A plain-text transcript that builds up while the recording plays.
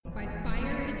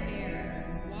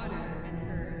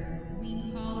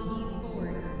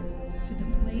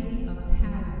place of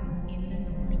power in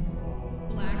the north.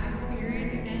 Black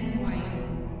spirits and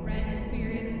white, red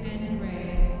spirits and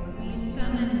gray, we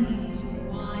summon these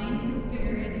wine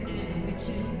spirits and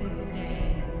witches this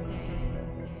day.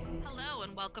 Hello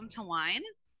and welcome to Wine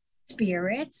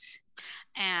Spirits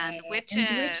and and Witches.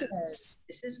 witches.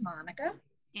 This is Monica.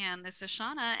 And this is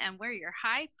Shauna, and we're your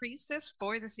high priestess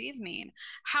for this evening.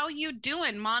 How you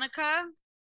doing, Monica?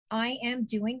 I am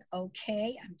doing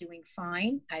okay. I'm doing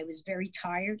fine. I was very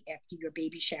tired after your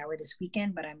baby shower this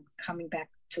weekend, but I'm coming back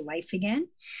to life again.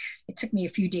 It took me a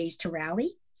few days to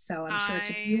rally, so I'm sure it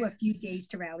took you a few days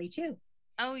to rally too.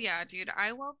 Oh yeah, dude.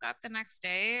 I woke up the next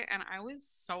day and I was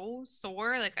so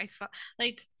sore. Like I felt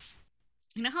like,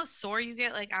 you know how sore you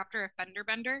get like after a fender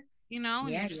bender, you know? And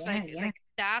Yeah, you're just like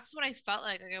that's what I felt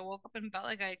like. Like I woke up and felt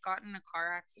like I had gotten in a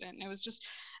car accident. And it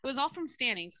was all from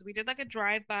standing because we did like a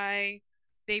drive-by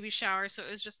baby shower. So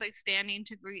it was just like standing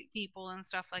to greet people and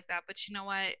stuff like that. But you know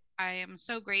what? I am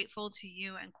so grateful to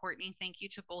you and Courtney. Thank you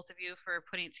to both of you for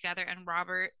putting it together. And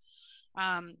Robert,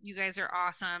 you guys are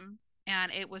awesome.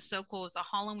 And it was so cool. It was a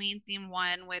Halloween themed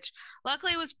one, which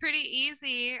luckily was pretty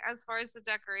easy as far as the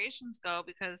decorations go,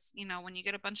 because, you know, when you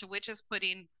get a bunch of witches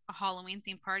putting a Halloween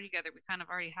themed party together, we kind of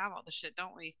already have all the shit,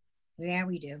 don't we? Yeah,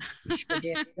 we do. We sure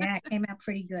did. Yeah, it came out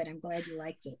pretty good. I'm glad you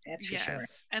liked it. That's for sure.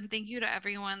 Yes. And thank you to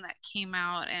everyone that came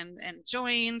out and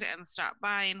joined and stopped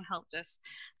by and helped us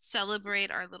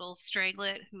celebrate our little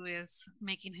Straglet, who is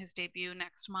making his debut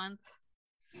next month.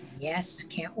 Yes,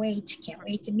 can't wait. Can't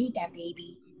wait to meet that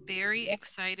baby. Very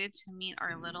excited to meet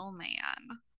our little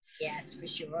man. Yes, for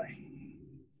sure.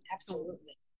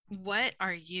 Absolutely. What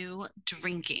are you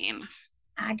drinking?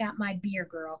 I got my beer,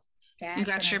 girl. You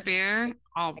got your beer?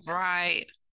 All right.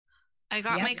 I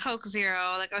got my Coke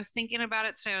Zero. Like I was thinking about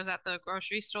it today. I was at the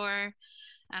grocery store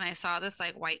and I saw this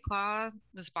like White Claw,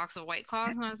 this box of White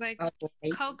Claws, and I was like,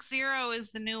 Coke Zero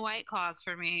is the new White Claws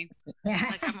for me.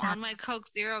 Like I'm on my Coke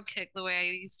Zero kick the way I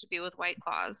used to be with White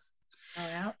Claws.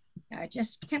 Well,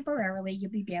 just temporarily,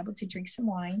 you'll be able to drink some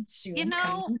wine soon. You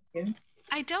know,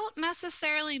 I don't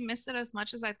necessarily miss it as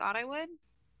much as I thought I would.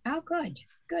 Oh, good.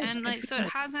 And like, so it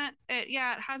hasn't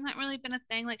really been a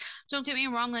thing. Like, don't get me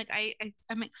wrong. Like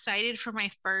I'm excited for my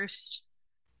first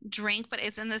drink, but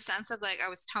it's in the sense of like, I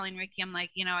was telling Ricky, I'm like,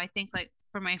 you know, I think like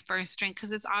for my first drink,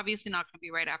 cause it's obviously not going to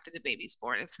be right after the baby's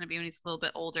born. It's going to be when he's a little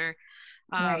bit older.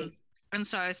 Right. And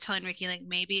so I was telling Ricky, like,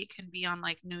 maybe it can be on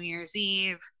like New Year's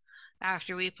Eve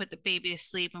after we put the baby to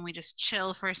sleep and we just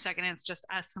chill for a second. It's just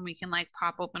us and we can like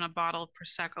pop open a bottle of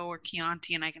Prosecco or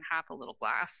Chianti and I can have a little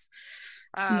glass.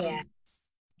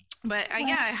 But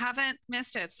yeah, I haven't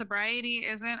missed it. Sobriety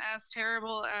isn't as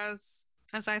terrible as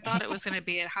I thought it was going to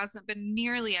be. It hasn't been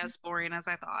nearly as boring as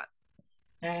I thought.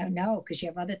 No, because you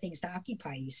have other things to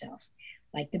occupy yourself,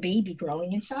 like the baby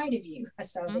growing inside of you.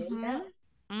 So there you go.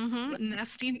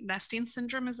 Mm-hmm. Nesting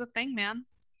syndrome is a thing, man.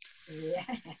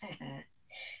 Yeah.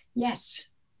 Yes.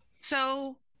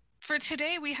 So for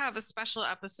today, we have a special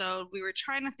episode. We were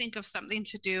trying to think of something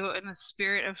to do in the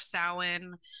spirit of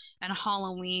Samhain and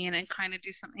Halloween and kind of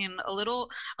do something a little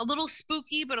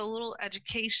spooky, but a little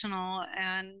educational.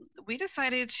 And we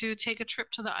decided to take a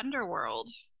trip to the underworld,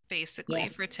 basically,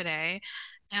 for today.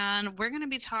 And we're going to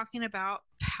be talking about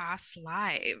past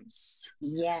lives.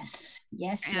 Yes.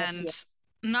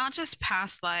 Not just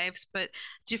past lives, but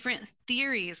different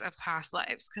theories of past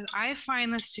lives. Because I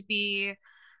find this to be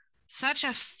such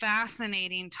a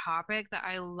fascinating topic that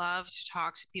I love to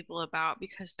talk to people about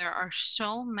because there are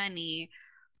so many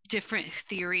different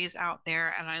theories out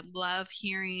there. And I love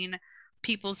hearing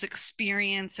people's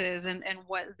experiences and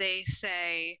what they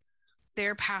say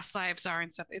their past lives are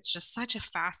and stuff. It's just such a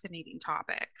fascinating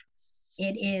topic.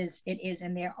 It is.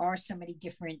 And there are so many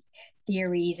different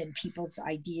theories and people's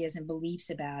ideas and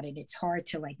beliefs about it. It's hard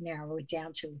to like narrow it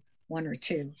down to one or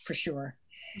two for sure.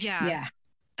 Yeah.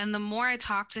 And the more I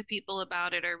talk to people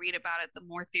about it or read about it, the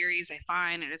more theories I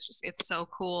find. And it's so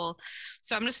cool.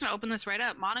 So I'm just going to open this right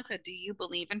up. Monica, do you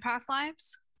believe in past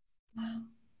lives?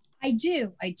 I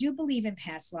do. I do believe in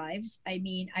past lives. I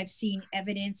mean, I've seen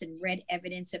evidence and read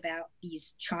evidence about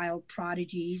these child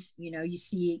prodigies. You know, you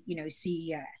see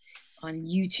on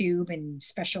YouTube and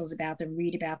specials about them,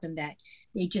 read about them, that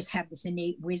they just have this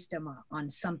innate wisdom on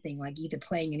something, like either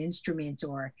playing an instrument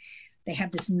or they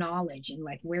have this knowledge. And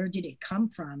like, where did it come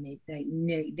from?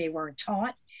 They weren't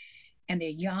taught, and they're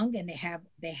young and they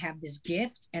have this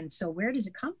gift. And so where does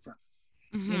it come from?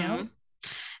 Mm-hmm. You know?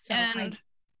 So and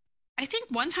I think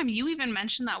one time you even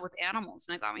mentioned that with animals,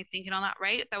 and it got me thinking on that,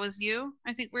 right? That was you.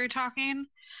 I think we were talking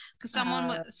because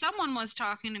Uh, someone was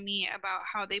talking to me about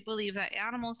how they believe that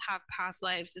animals have past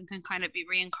lives and can kind of be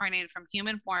reincarnated from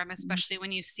human form, especially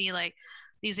when you see like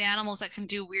these animals that can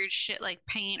do weird shit like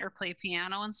paint or play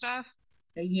piano and stuff.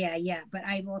 yeah, yeah. But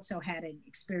I've also had an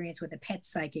experience with a pet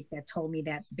psychic that told me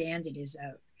that Bandit is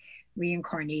a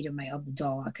reincarnated of the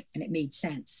dog, and it made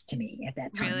sense to me at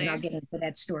that time. And I'll Really? get into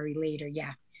that story later.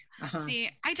 Yeah. Uh-huh. See,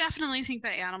 I definitely think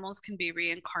that animals can be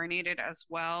reincarnated as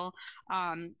well.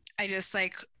 I just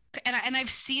like, and I've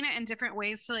seen it in different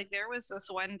ways. So like, there was this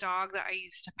one dog that I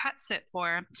used to pet sit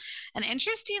for, and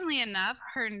interestingly enough,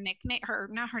 her nickname, her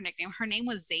not her nickname, her name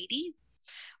was Zadie,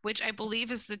 which I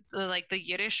believe is the like the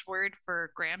Yiddish word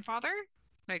for grandfather,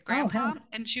 like Oh, grandpa, hell.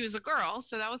 and she was a girl,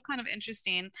 so that was kind of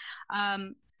interesting.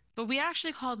 Um, but we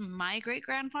actually called my great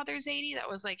grandfather Zadie. That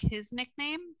was like his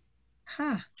nickname.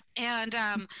 Huh. And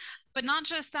but not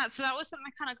just that. So that was something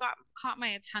that kind of got caught my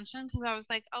attention because I was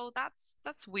like, oh, that's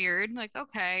weird. Like,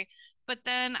 okay. But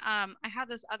then I had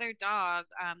this other dog,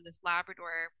 this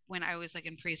Labrador, when I was like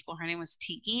in preschool. Her name was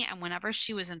Tiki. And whenever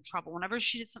she was in trouble, whenever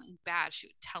she did something bad, she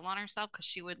would tell on herself because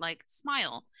she would like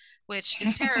smile, which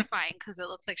is terrifying because it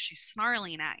looks like she's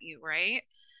snarling at you, right?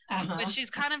 But Uh-huh. she's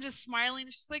kind of just smiling.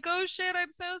 She's like, "Oh shit,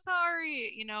 I'm so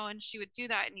sorry," and she would do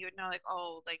that, and you would know, like,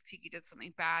 "Oh, like Tiki did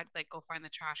something bad. Like, go find the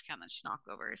trash can that she knocked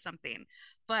over or something."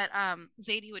 But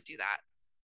Zadie would do that,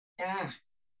 Ah.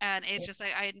 and it just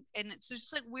like and it's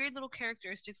just like weird little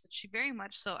characteristics that she very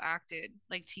much so acted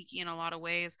like Tiki in a lot of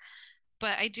ways.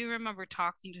 But I do remember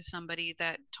talking to somebody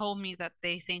that told me that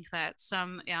they think that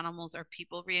some animals are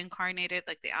people reincarnated,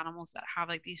 like the animals that have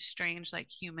like these strange like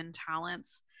human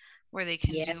talents where they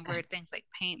can Yeah. do weird things like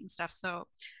paint and stuff. So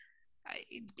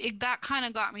that kind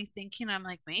of got me thinking. I'm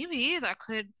like, maybe that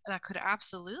could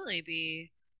absolutely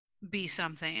be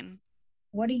something.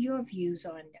 What are your views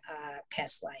on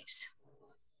past lives?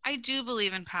 I do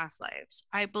believe in past lives.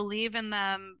 I believe in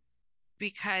them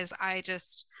because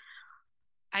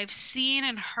I've seen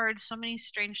and heard so many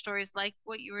strange stories, like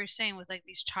what you were saying with like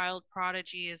these child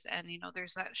prodigies. And,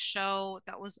 there's that show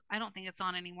that was, I don't think it's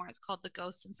on anymore. It's called The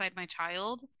Ghost Inside My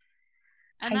Child.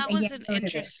 And that Yeah, was an I've heard of it.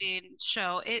 interesting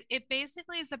show. It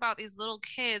basically is about these little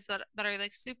kids that are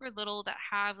like super little that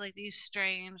have like these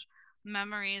strange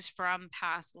memories from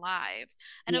past lives.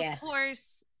 And of Yes.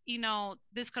 course,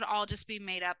 this could all just be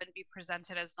made up and be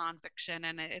presented as nonfiction,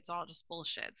 and it's all just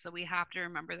bullshit. So we have to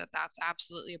remember that that's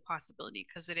absolutely a possibility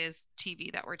because it is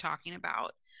TV that we're talking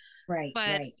about. Right,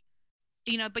 But right.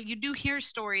 but you do hear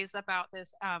stories about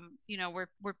this, where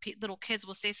little kids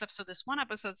will say stuff. So this one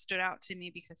episode stood out to me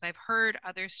because I've heard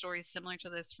other stories similar to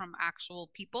this from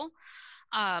actual people.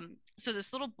 So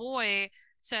this little boy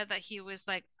said that he was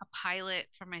like a pilot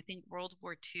from, I think, World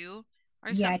War II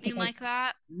or Yeah, something like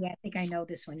that. I think I know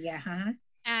this one. Yeah, huh?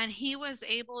 And he was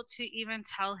able to even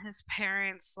tell his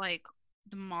parents like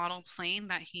the model plane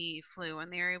that he flew,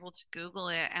 and they were able to Google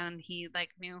it, and he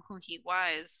like knew who he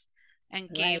was and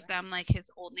Right. gave them like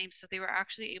his old name. So they were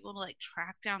actually able to like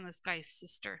track down this guy's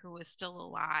sister who was still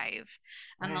alive.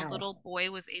 And the Wow. little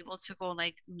boy was able to go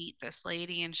like meet this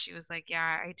lady, and she was like,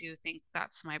 "Yeah, I do think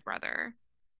that's my brother."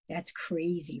 That's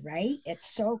crazy, right?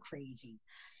 It's so crazy.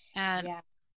 And Yeah.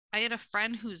 I had a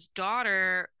friend whose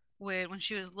daughter would, when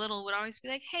she was little, would always be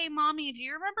like, "Hey, mommy, do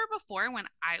you remember before when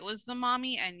I was the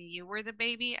mommy and you were the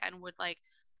baby?" And would like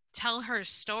tell her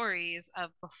stories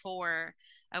of before,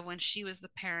 of when she was the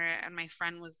parent and my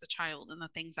friend was the child, and the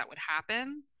things that would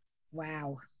happen.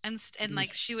 Wow. And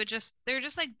like she would just, they're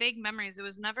just like big memories. It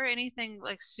was never anything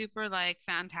like super like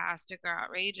fantastic or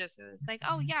outrageous. It was like,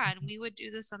 oh yeah, and we would do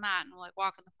this and that, and like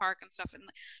walk in the park and stuff. And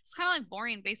it's kind of like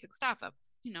boring basic stuff that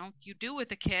you do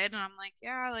with a kid. And I'm like,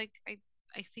 yeah, like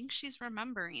I think she's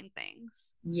remembering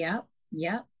things. Yep.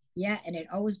 Yep. Yeah. And it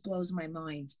always blows my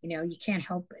mind. You can't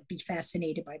help but be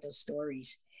fascinated by those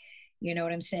stories. You know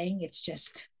what I'm saying? It's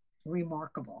just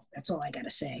remarkable. That's all I got to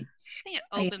say. I think it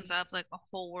I, opens up like a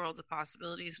whole world of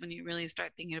possibilities when you really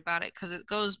start thinking about it, because it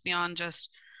goes beyond just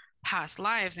past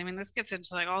lives. I mean, this gets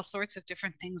into like all sorts of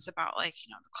different things about like,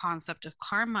 the concept of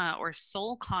karma or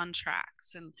soul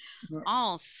contracts and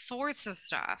all sorts of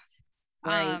stuff.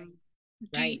 right. Um,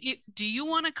 Right. do you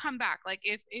want to come back? Like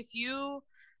if you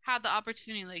had the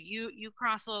opportunity, like you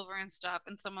cross over and stuff,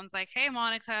 and someone's like, "Hey,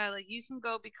 Monica, like you can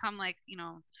go become like,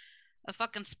 a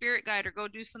fucking spirit guide or go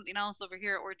do something else over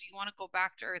here, or do you want to go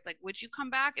back to Earth?" Like, would you come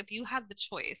back if you had the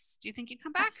choice? Do you think you'd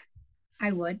come I, back?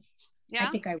 I would. I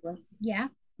Yeah. think I would. Yeah.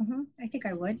 I think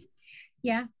I would.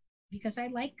 Yeah. Because I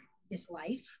like this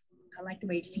life. I like the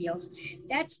way it feels.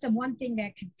 That's the one thing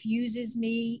that confuses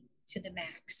me to the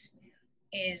max.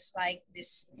 is like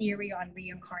this theory on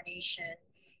reincarnation.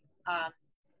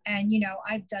 And, you know,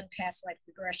 I've done past life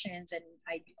regressions and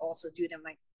I also do them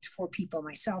like for people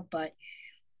myself, but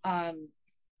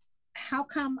how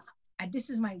come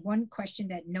this is my one question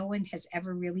that no one has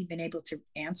ever really been able to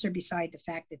answer beside the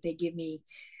fact that they give me,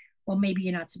 well, maybe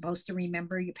you're not supposed to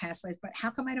remember your past lives, but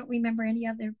how come I don't remember any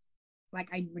other? Like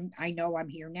I know I'm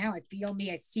here now. I feel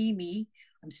me. I see me.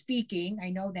 I'm speaking.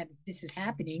 I know that this is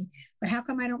happening, but how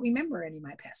come I don't remember any of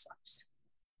my past lives?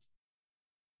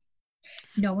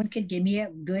 No one could give me a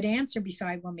good answer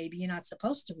beside, well, maybe you're not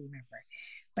supposed to remember.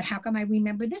 But how come I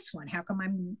remember this one? How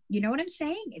come you know what I'm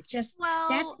saying? It's just,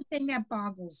 that's the thing that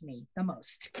boggles me the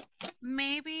most.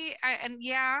 Maybe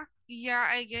yeah,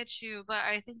 I get you, but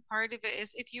I think part of it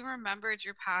is if you remembered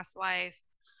your past life,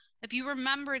 if you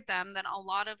remembered them, then a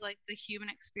lot of like the human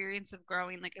experience of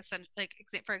growing, like essentially, like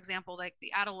for example, like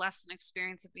the adolescent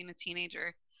experience of being a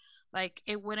teenager, like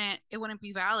it wouldn't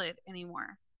be valid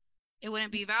anymore. It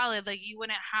wouldn't be valid. Like you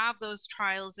wouldn't have those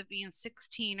trials of being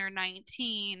 16 or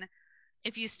 19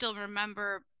 if you still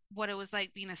remember what it was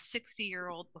like being a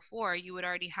 60-year-old before. You would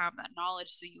already have that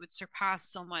knowledge, so you would surpass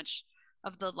so much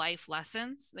of the life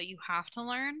lessons that you have to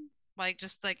learn, like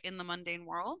just like in the mundane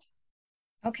world.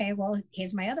 Okay, well,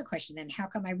 here's my other question then. How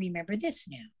come I remember this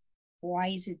now? Why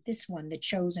is it this one, the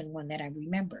chosen one that I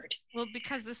remembered? Well,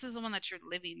 because this is the one that you're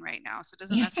living right now. So it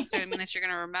doesn't necessarily mean that you're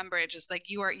going to remember it, just like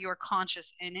you're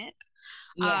conscious in it.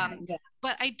 Yeah,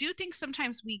 But I do think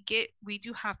sometimes we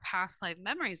do have past life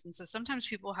memories. And so sometimes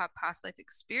people have past life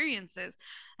experiences,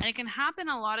 and it can happen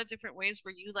a lot of different ways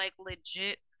where you like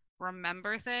legit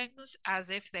remember things as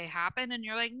if they happen. And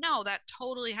you're like, no, that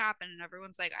totally happened. And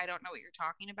everyone's like, I don't know what you're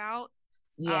talking about.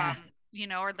 yeah. You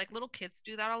know, or like little kids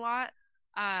do that a lot.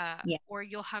 Yeah. Or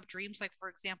you'll have dreams, like for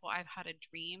example, I've had a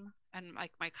dream, and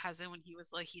like my cousin, when he was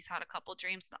like, he's had a couple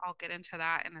dreams, and I'll get into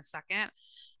that in a second.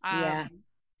 Yeah.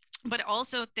 But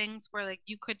also things where like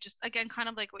you could just, again, kind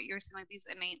of like what you're saying, like these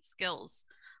innate skills.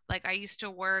 Like I used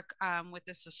to work with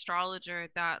this astrologer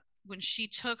that when she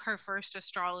took her first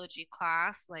astrology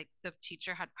class, like the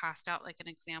teacher had passed out like an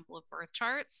example of birth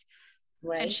charts,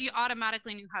 Right. and she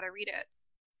automatically knew how to read it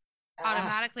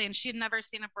automatically. And she had never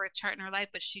seen a birth chart in her life,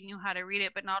 but she knew how to read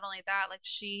it. But not only that, like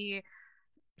she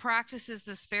practices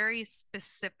this very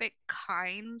specific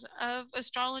kind of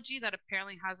astrology that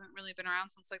apparently hasn't really been around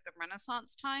since like the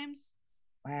Renaissance times.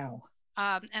 Wow.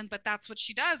 But that's what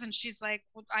she does, and she's like,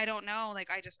 well, I don't know, like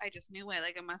I just knew it,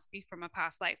 like it must be from a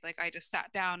past life. Like I just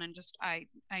sat down and just I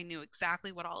knew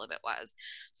exactly what all of it was.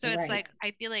 So it's like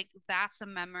I feel like that's a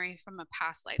memory from a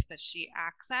past life that she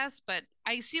accessed. But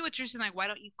I see what you're saying, like why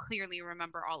don't you clearly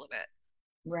remember all of it?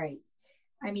 Right.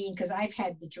 I mean, because I've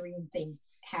had the dream thing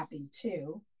happen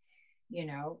too, you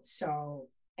know, so,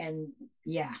 and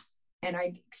yeah, and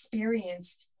I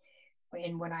experienced,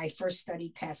 and when I first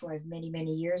studied past lives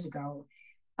many years ago,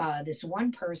 this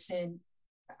one person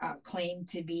claimed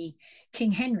to be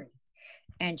King Henry,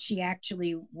 and she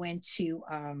actually went to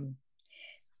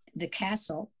the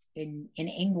castle in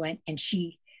England, and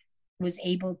she was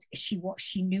able to, she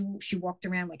walked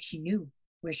around like she knew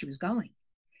where she was going.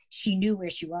 She knew where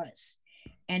she was,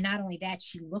 and not only that,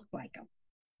 she looked like him.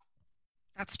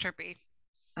 That's trippy.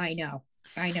 I know.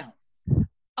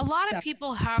 A lot of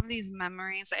people have these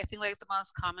memories. I think like the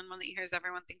most common one that you hear is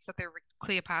everyone thinks that they're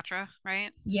Cleopatra, right?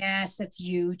 Yes, that's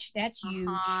huge. That's huge.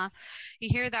 You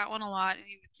hear that one a lot, and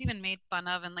it's even made fun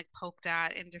of and like poked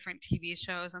at in different TV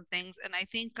shows and things. And I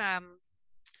think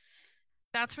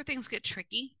that's where things get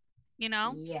tricky, you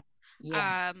know?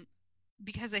 Yeah.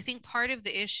 Because I think part of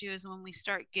the issue is when we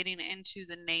start getting into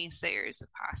the naysayers of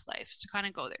past lives, to kind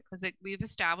of go there, because we've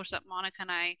established that Monica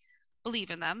and I believe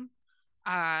in them.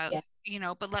 You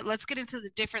know, but let's get into the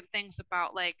different things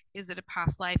about like, is it a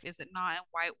past life, is it not,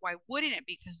 and why wouldn't it?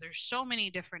 Because there's so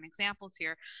many different examples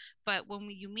here. But when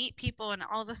you meet people and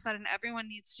all of a sudden everyone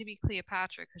needs to be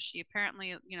Cleopatra because she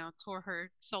apparently, you know, tore her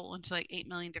soul into like 8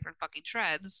 million different fucking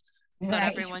shreds, thought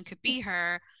everyone could be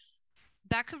her,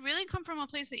 that could really come from a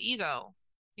place of ego.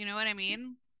 You know what I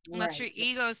mean? And that's your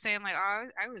ego saying like, oh,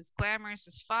 I was glamorous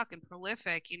as fuck and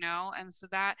prolific, you know? And so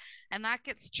that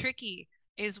gets tricky,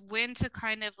 is when to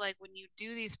kind of like, when you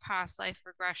do these past life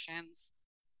regressions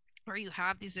or you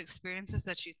have these experiences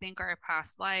that you think are a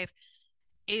past life,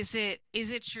 is it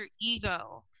your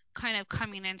ego kind of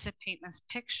coming in to paint this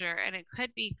picture? And it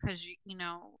could be because you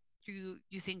know you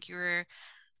think you're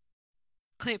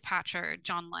Cleopatra or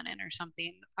John Lennon or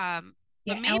something. But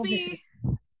maybe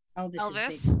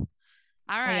Elvis.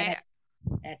 All right.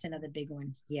 That's another big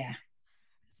one. Yeah.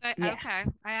 Okay.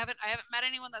 I haven't met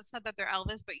anyone that said that they're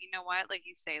Elvis, but you know what? Like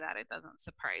you say that, it doesn't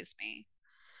surprise me.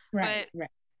 Right.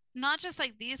 not just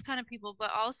like these kind of people,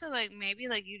 but also like maybe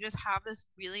like you just have this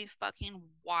really fucking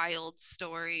wild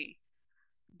story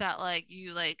that like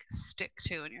you like stick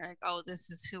to and you're like, oh,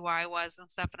 this is who I was and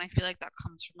stuff. And I feel like that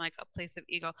comes from like a place of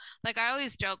ego. Like I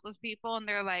always joke with people and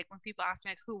they're like, when people ask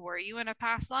me like, who were you in a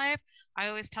past life? I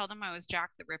always tell them I was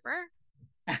Jack the Ripper.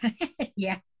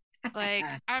 Yeah. Like,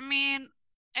 I mean,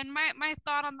 and my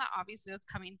thought on that, obviously that's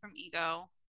coming from ego,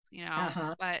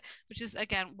 Uh-huh. but which is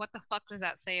again, what the fuck does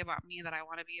that say about me that I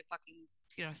want to be a fucking,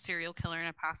 serial killer in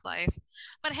a past life?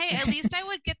 But hey, at least I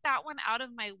would get that one out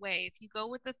of my way. If you go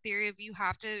with the theory of you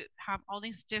have to have all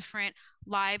these different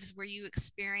lives where you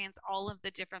experience all of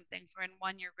the different things, where in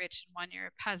one you're rich and one you're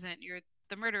a peasant, you're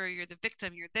the murderer, you're the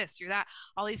victim, you're this, you're that,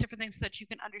 all these different things so that you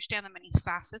can understand the many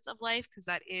facets of life, because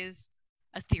that is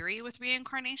a theory with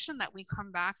reincarnation that we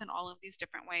come back in all of these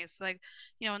different ways. So like,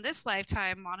 in this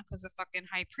lifetime, Monica's a fucking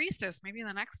high priestess. Maybe in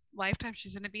the next lifetime,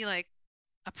 she's going to be like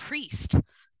a priest,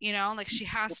 like she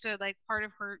has to, like, part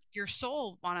of your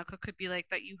soul, Monica, could be like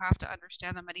that. You have to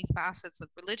understand the many facets of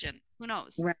religion. Who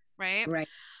knows? Right. Right. Right.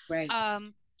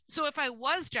 Right. So if I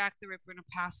was Jack the Ripper in a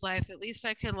past life, at least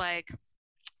I could like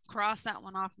cross that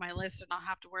one off my list and not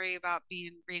have to worry about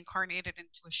being reincarnated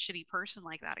into a shitty person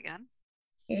like that again.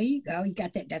 There you go. You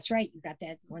got that. That's right. You got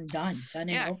that one done and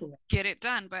over with. Get it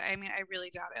done. But I mean, I really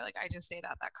doubt it. Like I just say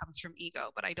that comes from ego,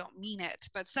 but I don't mean it.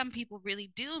 But some people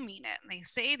really do mean it, and they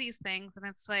say these things, and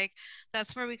it's like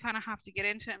that's where we kind of have to get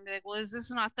into it and be like, well, is this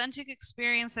an authentic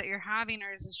experience that you're having,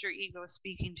 or is this your ego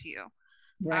speaking to you?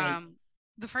 Right.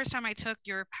 The first time I took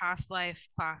your past life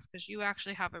class, because you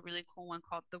actually have a really cool one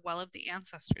called the Well of the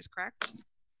Ancestors, correct?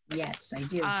 Yes, I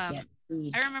do. Yes,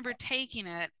 I remember taking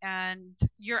it, and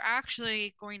you're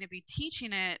actually going to be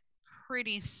teaching it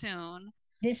pretty soon.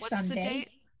 What's Sunday. The date?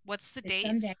 What's the date?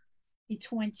 Sunday, the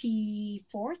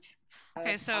 24th.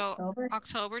 Okay, so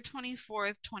October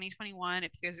 24th, 2021.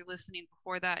 If you guys are listening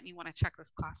before that and you want to check this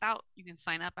class out, you can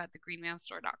sign up at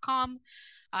thegreenmanstore.com.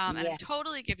 And I'm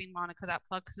totally giving Monica that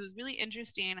plug because it was really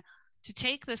interesting to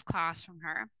take this class from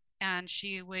her. And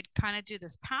she would kind of do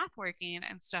this path working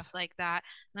and stuff like that.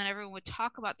 And then everyone would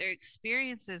talk about their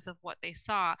experiences of what they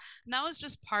saw. And that was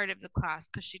just part of the class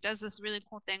because she does this really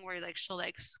cool thing where like she'll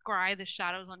like scry the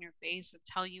shadows on your face and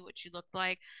tell you what you look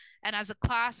like. And as a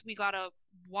class, we got to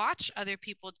watch other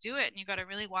people do it. And you got to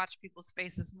really watch people's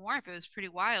faces more if it was pretty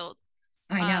wild.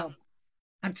 I know.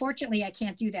 Unfortunately, I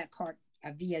can't do that part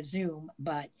via Zoom,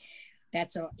 but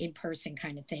that's an in-person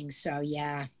kind of thing. So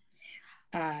yeah.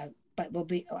 But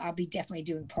I'll be definitely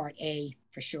doing part A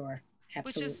for sure.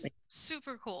 Absolutely. Which is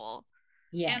super cool.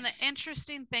 Yes. And the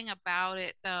interesting thing about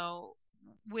it though,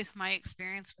 with my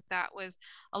experience with that was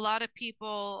a lot of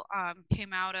people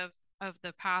came out of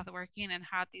the path working and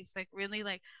had these like really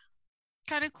like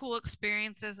kind of cool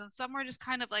experiences, and some were just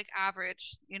kind of like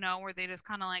average, where they just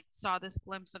kind of like saw this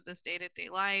glimpse of this day-to-day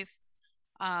life.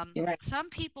 Right. Some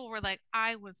people were like,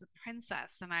 I was a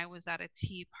princess and I was at a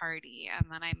tea party and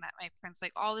then I met my prince,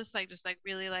 like all this like just like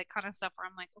really like kind of stuff where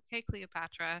I'm like, okay,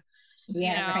 Cleopatra,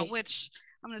 right. Which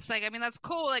I'm just like, I mean, that's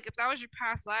cool, like if that was your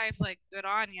past life, like good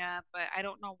on you, but I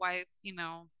don't know why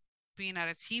being at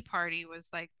a tea party was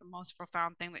like the most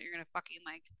profound thing that you're gonna fucking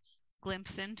like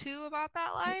glimpse into about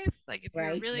that life. Like if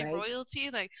you're really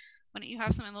royalty, like why don't you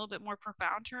have something a little bit more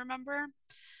profound to remember?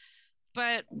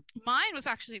 But mine was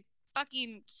actually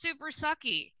fucking super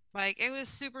sucky. Like it was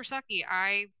super sucky.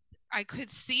 I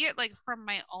could see it like from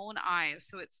my own eyes,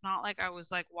 so it's not like I was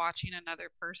like watching another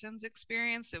person's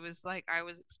experience. It was like I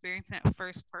was experiencing it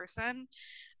first person,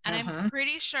 and I'm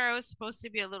pretty sure I was supposed to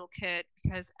be a little kid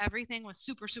because everything was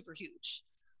super super huge.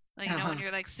 Like when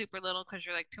you're like super little because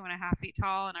you're like 2.5 feet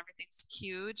tall and everything's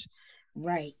huge.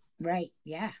 Right.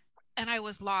 Yeah. And I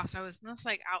was lost. I was in this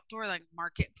like outdoor like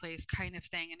marketplace kind of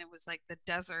thing, and it was like the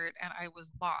desert, and I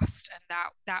was lost. And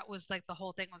that was like the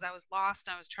whole thing was I was lost,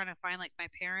 and I was trying to find like my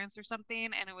parents or something,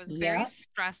 and it was very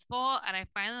stressful. And I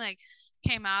finally like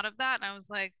came out of that, and I was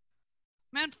like,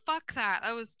 man, fuck that.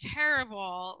 That was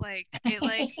terrible. Like it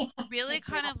like really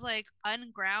kind of like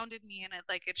ungrounded me, and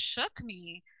it shook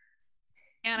me.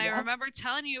 And I remember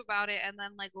telling you about it, and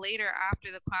then like later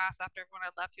after the class, after everyone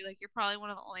had left, you're probably one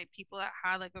of the only people that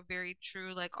had like a very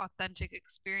true, like authentic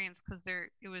experience, because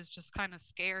it was just kind of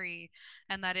scary,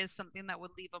 and that is something that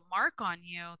would leave a mark on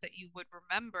you that you would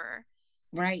remember.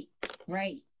 Right.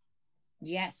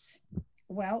 Yes.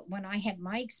 Well, when I had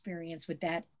my experience with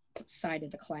that side of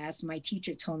the class, my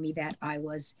teacher told me that I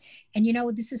was, and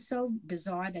this is so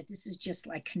bizarre that this is just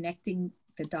like connecting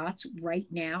the dots right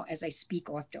now as I speak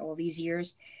after all these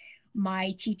years.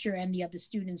 My teacher and the other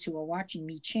students who were watching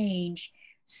me change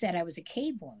said I was a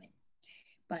cave woman.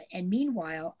 And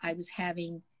meanwhile, I was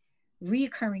having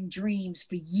reoccurring dreams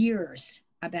for years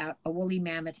about a woolly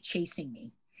mammoth chasing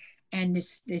me. And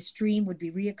this dream would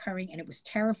be reoccurring, and it was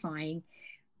terrifying.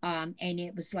 And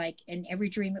it was like, in every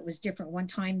dream it was different. One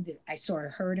time I saw a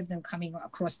herd of them coming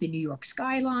across the New York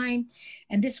skyline,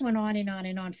 and this went on and on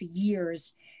and on for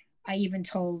years. I even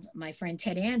told my friend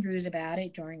Ted Andrews about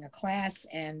it during a class,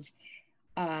 and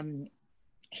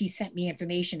he sent me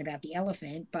information about the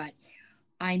elephant. But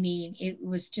I mean, it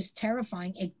was just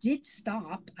terrifying. It did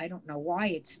stop. I don't know why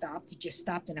it stopped. It just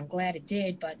stopped, and I'm glad it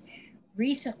did. But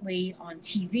recently on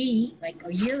TV, like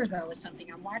a year ago or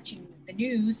something, I'm watching the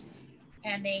news,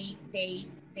 and they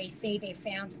say they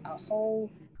found a whole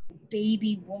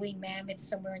baby woolly mammoth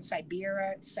somewhere in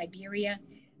Siberia,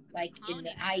 like in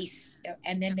the ice,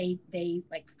 and then they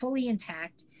like fully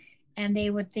intact, and they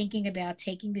were thinking about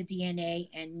taking the DNA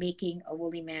and making a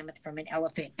woolly mammoth from an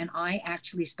elephant. And I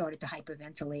actually started to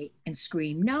hyperventilate and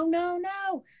scream, no, no,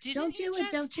 no, don't do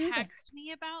it, don't do that. Text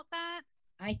me about that.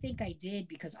 I think I did,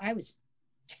 because I was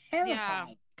terrified. Yeah,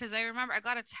 because I remember I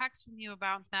got a text from you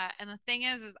about that. And the thing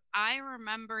is I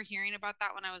remember hearing about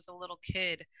that when I was a little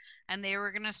kid, and they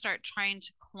were gonna start trying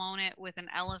to clone it with an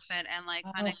elephant and like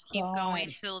kind of keep going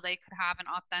till they could have an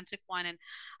authentic one. And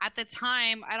at the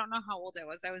time, I don't know how old I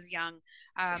was young.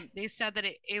 They said that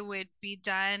it would be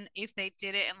done if they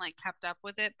did it and like kept up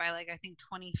with it by like I think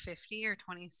 2050 or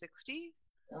 2060.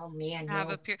 Oh man, have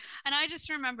a pure. And I just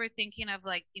remember thinking of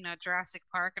like, you know, Jurassic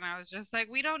Park, and I was just like,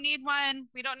 we don't need one.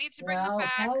 We don't need to bring them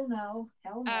back. Hell no.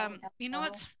 You know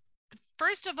what's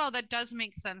first of all, that does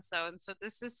make sense though. And so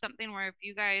this is something where if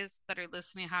you guys that are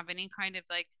listening have any kind of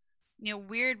like, you know,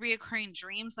 weird reoccurring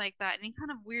dreams like that, any kind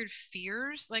of weird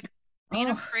fears, like being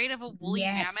afraid of a woolly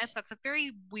mammoth, that's a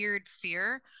very weird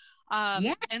fear.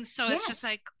 And so it's just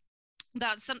like,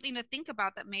 that's something to think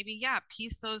about, that maybe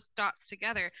piece those dots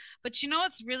together. But you know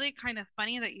what's really kind of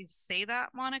funny that you say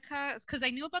that, Monica? It's because I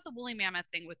knew about the woolly mammoth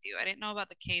thing with you. I didn't know about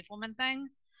the cave woman thing.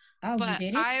 Oh, but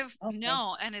you did it?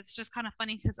 No, and it's just kind of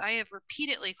funny because I have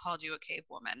repeatedly called you a cave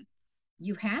woman.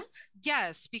 You have?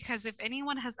 Yes, because if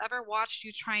anyone has ever watched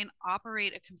you try and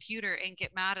operate a computer and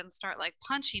get mad and start like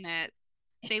punching it,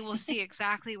 they will see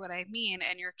exactly what I mean,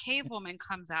 and your cave woman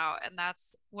comes out, and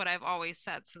that's what I've always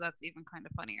said. So that's even kind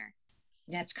of funnier.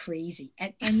 That's crazy.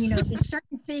 And you know, there's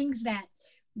certain things that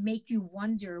make you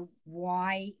wonder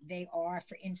why they are.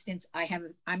 For instance,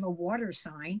 I'm a water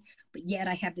sign, but yet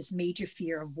I have this major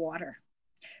fear of water.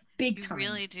 Big time. You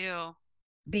really do.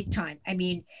 Big time. I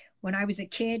mean, when I was a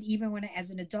kid, even as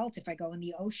an adult, if I go in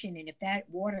the ocean and if that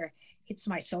water hits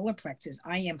my solar plexus,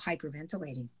 I am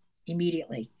hyperventilating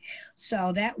immediately.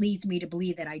 So that leads me to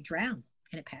believe that I drown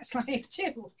in a past life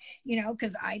too, you know,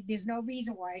 because there's no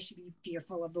reason why I should be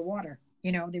fearful of the water.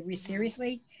 You know,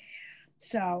 seriously.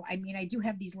 So, I mean, I do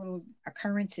have these little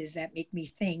occurrences that make me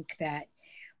think that,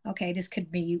 okay, this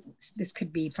could be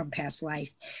from past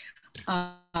life.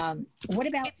 What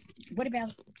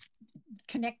about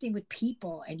connecting with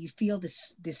people, and you feel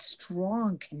this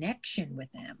strong connection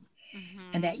with them,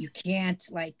 and that you can't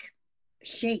like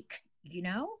shake, you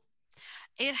know?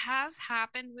 It has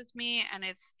happened with me, and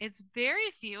it's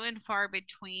very few and far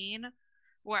between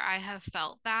where I have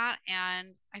felt that. And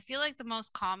I feel like the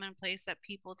most common place that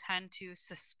people tend to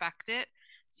suspect it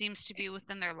seems to be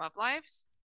within their love lives.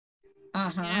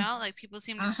 You know, like people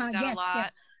seem to see that a lot.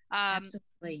 Yes,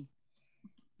 absolutely.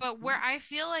 But where I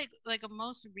feel like a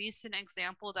most recent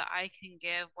example that I can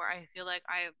give where I feel like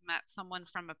I have met someone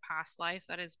from a past life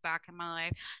that is back in my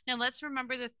life. Now let's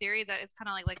remember the theory that it's kind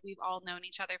of like we've all known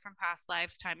each other from past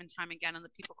lives time and time again, and the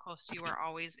people close to you are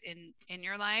always in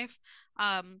your life.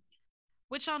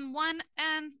 Which on one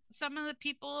end, some of the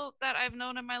people that I've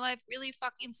known in my life really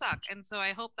fucking suck. And so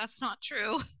I hope that's not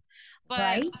true.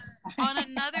 But on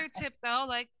another tip though,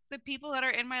 like the people that are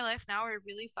in my life now are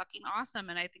really fucking awesome.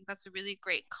 And I think that's a really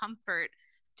great comfort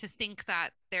to think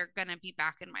that they're going to be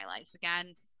back in my life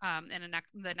again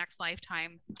in the next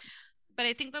lifetime. But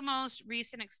I think the most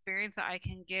recent experience that I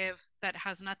can give that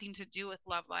has nothing to do with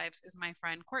love lives is my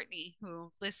friend Courtney, who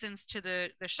listens to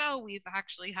the show. We've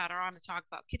actually had her on to talk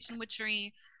about kitchen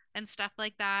witchery and stuff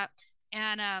like that.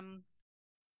 And,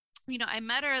 you know, I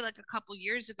met her like a couple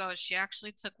years ago. She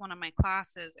actually took one of my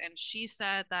classes, and she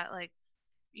said that like,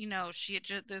 you know,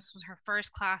 this was her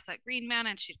first class at Green Man,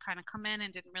 and she'd kind of come in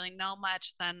and didn't really know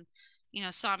much. Then, you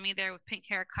know, saw me there with pink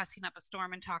hair, cussing up a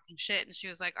storm and talking shit. And she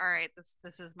was like, all right,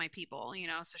 this is my people, you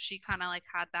know? So she kind of like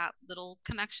had that little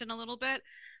connection a little bit,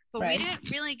 but we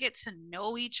didn't really get to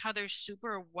know each other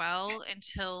super well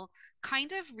until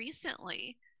kind of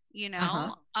recently, you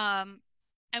know?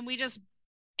 And we just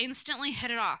instantly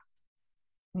hit it off.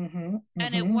 And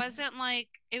it wasn't like,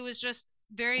 it was just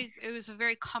it was a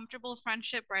very comfortable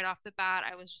friendship right off the bat.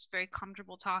 I was just very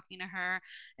comfortable talking to her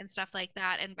and stuff like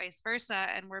that, and vice versa.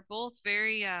 And we're both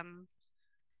very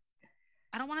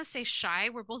I don't want to say shy.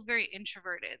 We're both very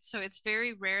introverted. So it's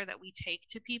very rare that we take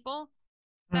to people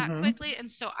that Mm-hmm. quickly.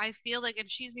 And so I feel like, and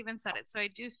she's even said it. So I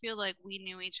do feel like we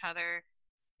knew each other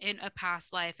in a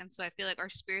past life. And so I feel like our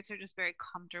spirits are just very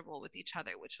comfortable with each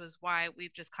other, which was why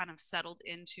we've just kind of settled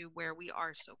into where we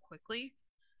are so quickly.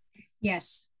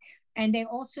 Yes. And they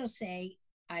also say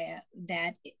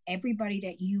that everybody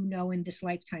that you know in this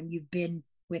lifetime, you've been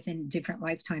within different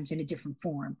lifetimes in a different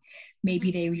form. Maybe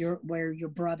Mhm. they were your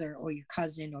brother or your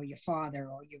cousin or your father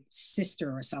or your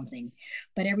sister or something.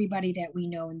 But everybody that we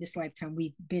know in this lifetime,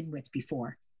 we've been with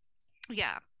before.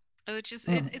 Yeah. Which is,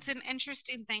 Mm. it's an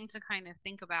interesting thing to kind of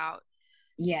think about.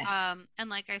 Yes. And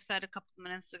like I said a couple of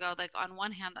minutes ago, like on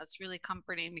one hand, that's really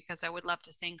comforting because I would love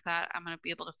to think that I'm going to be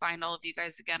able to find all of you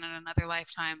guys again in another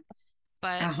lifetime.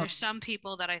 But Uh-huh. there's some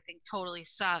people that I think totally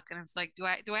suck, and it's like, do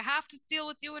I have to deal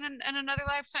with you in another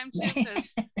lifetime too?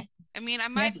 Because I mean, I Yeah.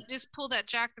 might just pull that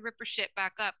Jack the Ripper shit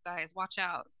back up, guys. Watch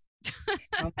out.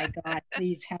 Oh my God,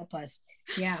 please help us.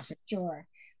 Yeah, for sure.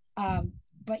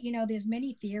 But there's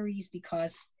many theories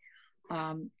because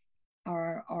um,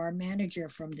 our manager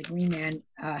from the Green Man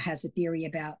has a theory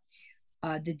about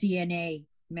the DNA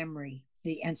memory,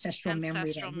 the ancestral memory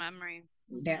Ancestral memory.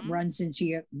 that Hmm. runs in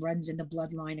the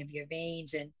bloodline of your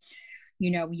veins, and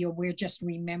we're just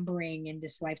remembering in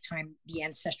this lifetime the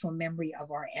ancestral memory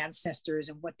of our ancestors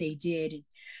and what they did,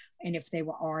 and if they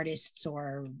were artists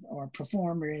or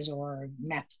performers or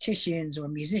mathematicians or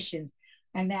musicians,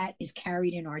 and that is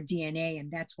carried in our DNA,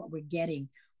 and that's what we're getting.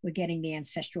 We're getting the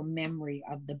ancestral memory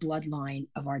of the bloodline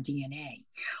of our DNA,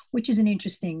 which is an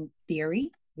interesting theory,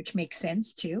 which makes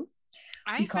sense too,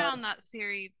 I found because that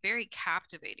theory very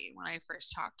captivating when I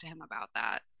first talked to him about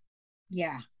that.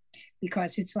 yeah,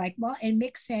 because it's like, well, it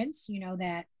makes sense,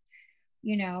 that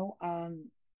you know um,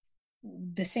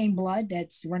 the same blood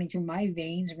that's running through my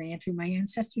veins ran through my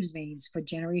ancestors' veins for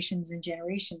generations and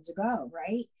generations ago,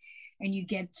 right? And you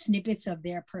get snippets of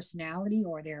their personality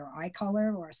or their eye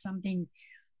color or something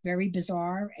very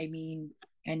bizarre. I mean,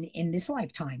 and in this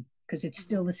lifetime, because it's Mhm.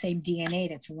 still the same DNA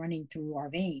that's running through our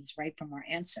veins, right, from our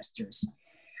ancestors,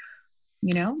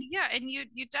 you know? Yeah, and you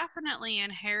definitely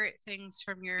inherit things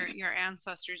from your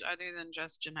ancestors other than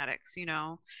just genetics, you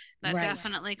know. That Right.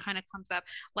 definitely kind of comes up.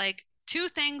 Like two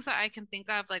things that I can think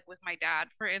of, like with my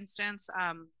dad, for instance,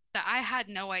 that I had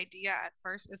no idea at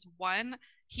first is one,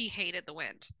 he hated the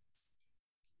wind.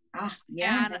 Ah,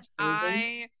 yeah, And that's crazy.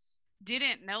 I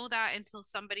didn't know that until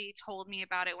somebody told me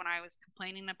about it when I was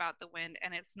complaining about the wind.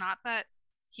 And it's not that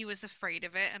he was afraid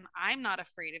of it, and I'm not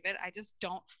afraid of it. I just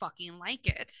don't fucking like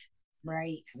it.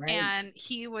 Right, right. And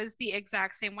he was the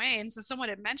exact same way. And so someone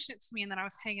had mentioned it to me, and then I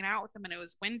was hanging out with him and it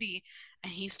was windy,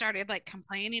 and he started like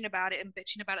complaining about it and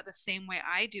bitching about it the same way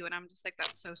I do. And I'm just like,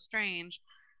 that's so strange.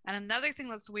 And another thing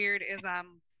that's weird is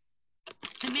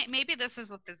and maybe this is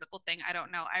a physical thing, I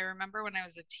don't know. I remember when I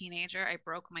was a teenager, I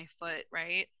broke my foot,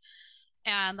 right?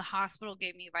 And the hospital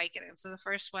gave me Vicodin. So the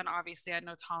first one, obviously, I had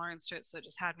no tolerance to it, so it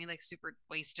just had me like super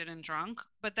wasted and drunk.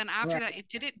 But then after that, Right. it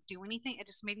didn't do anything. It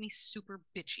just made me super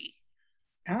bitchy.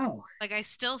 Oh, Like I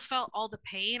still felt all the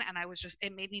pain, and I was just,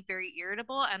 it made me very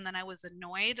irritable. And then I was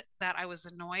annoyed that I was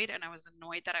annoyed, and I was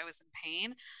annoyed that I was in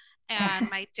pain. And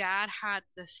my dad had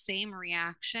the same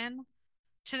reaction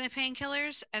to the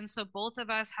painkillers. And so both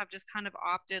of us have just kind of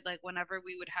opted, like whenever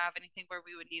we would have anything where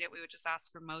we would need it, we would just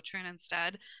ask for Motrin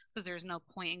instead, because there's no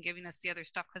point in giving us the other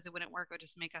stuff because it wouldn't work. It would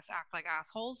just make us act like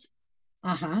assholes.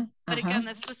 uh-huh, But uh-huh. again,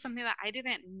 this was something that I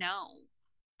didn't know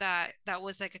that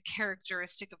was like a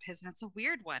characteristic of his, and it's a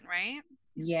weird one, right?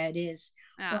 Yeah, it is.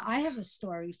 Well, Yeah. I have a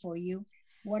story for you.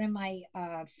 One of my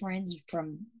friends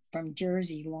from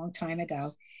Jersey a long time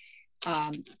ago,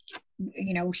 um,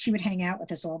 she would hang out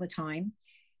with us all the time.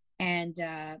 And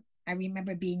I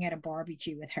remember being at a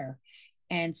barbecue with her,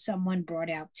 and someone brought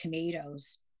out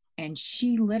tomatoes, and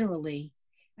she literally,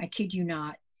 I kid you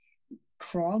not,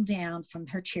 crawled down from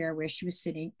her chair where she was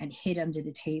sitting and hid under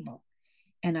the table.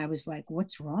 And I was like,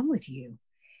 "What's wrong with you?"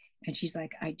 And she's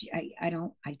like, I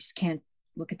don't, I just can't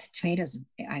look at the tomatoes.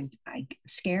 I'm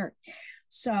scared.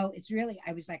 So it's really,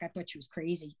 I was like, I thought she was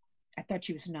crazy. I thought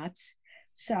she was nuts.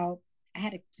 So I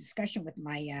had a discussion with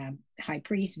my high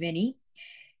priest, Vinny,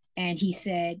 and he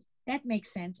said, that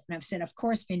makes sense. And I've said, of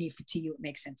course, Vinny, to you, it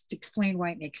makes sense. To explain why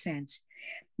it makes sense.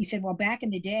 He said, well, back in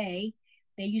the day,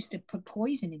 they used to put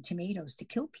poison in tomatoes to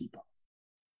kill people.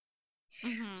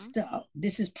 Mm-hmm. So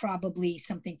this is probably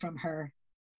something from her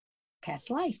past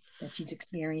life that she's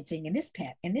experiencing in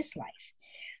this life.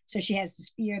 So she has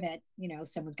this fear that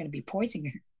someone's going to be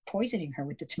poisoning her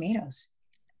with the tomatoes.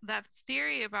 That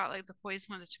theory about like the poison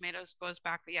with the tomatoes goes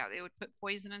back, but yeah, they would put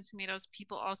poison in tomatoes.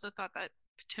 People also thought that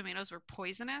tomatoes were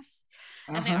poisonous,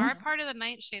 and they Uh-huh. are part of the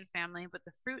nightshade family, but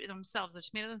the fruit themselves, the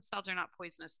tomatoes themselves, are not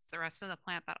poisonous. It's the rest of the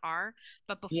plant that are.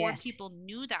 But before Yes. people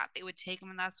knew that, they would take them,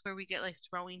 and that's where we get like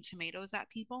throwing tomatoes at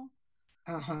people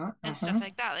Uh-huh. and stuff Uh-huh.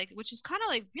 like that. Like, which is kind of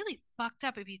like really fucked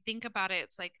up if you think about it.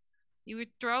 It's like you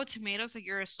would throw tomatoes, like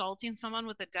you're assaulting someone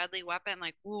with a deadly weapon,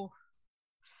 like, ooh.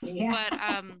 Yeah.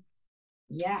 But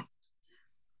Yeah.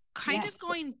 kind of Yes.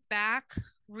 going back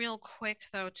real quick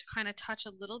though to kind of touch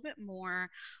a little bit more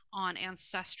on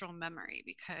ancestral memory,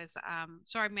 because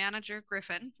so our manager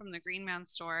Griffin from the Green Man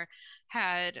store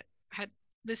had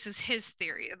this is his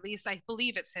theory, at least I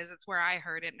believe it's his, it's where I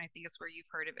heard it, and I think it's where you've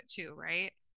heard of it too,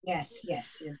 right? Yes.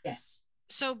 Yes. Yes.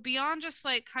 So beyond just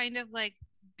like kind of like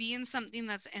being something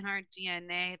that's in our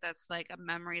DNA, that's like a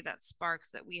memory that sparks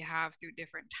that we have through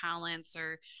different talents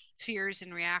or fears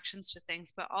and reactions to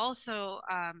things, but also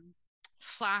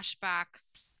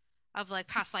flashbacks of like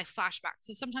past life flashbacks.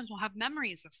 So sometimes we'll have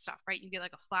memories of stuff, right? You get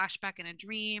like a flashback in a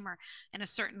dream or in a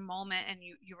certain moment, and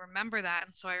you remember that.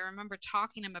 And so I remember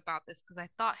talking to him about this because I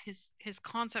thought his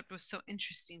concept was so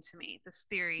interesting to me, this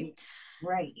theory.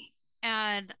 Right.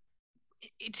 And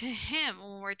to him,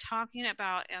 when we're talking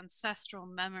about ancestral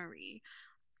memory,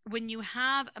 when you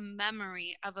have a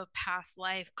memory of a past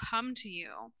life come to you,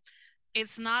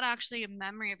 it's not actually a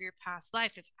memory of your past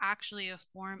life. It's actually a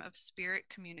form of spirit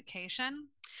communication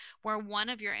where one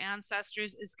of your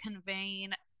ancestors is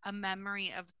conveying a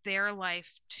memory of their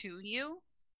life to you.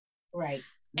 Right.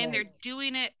 And Right. they're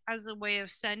doing it as a way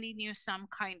of sending you some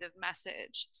kind of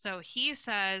message. So he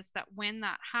says that when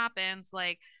that happens,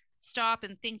 like stop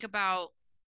and think about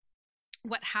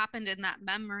what happened in that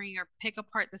memory or pick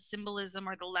apart the symbolism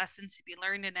or the lesson to be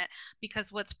learned in it,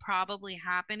 because what's probably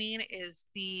happening is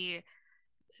the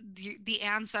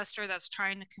ancestor that's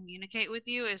trying to communicate with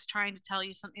you is trying to tell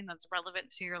you something that's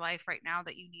relevant to your life right now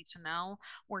that you need to know,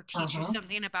 or teach you Uh-huh.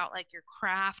 something about like your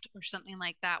craft or something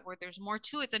like that, where there's more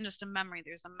to it than just a memory.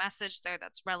 There's a message there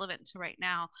that's relevant to right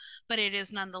now, but it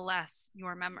is nonetheless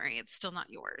your memory. It's still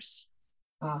not yours.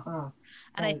 Uh-huh.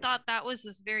 And I Right. thought that was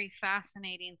this very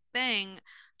fascinating thing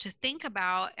to think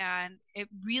about. And it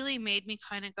really made me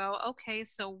kind of go, okay,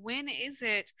 so when is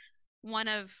it one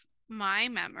of my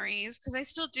memories? Because I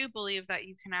still do believe that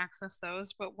you can access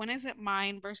those, but when is it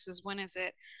mine versus when is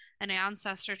it an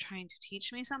ancestor trying to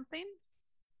teach me something?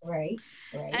 Right.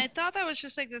 And Right. I thought that was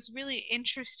just like this really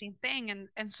interesting thing.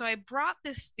 And so I brought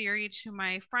this theory to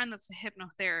my friend that's a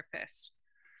hypnotherapist,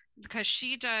 because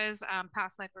she does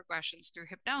past life regressions through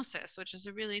hypnosis, which is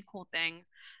a really cool thing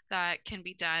that can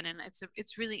be done, and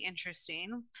it's really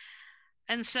interesting.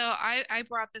 And so I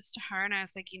brought this to her and I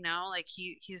was like, like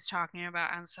he's talking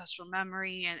about ancestral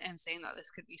memory and saying that this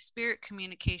could be spirit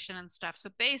communication and stuff. So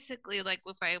basically, like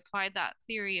if I applied that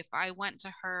theory, if I went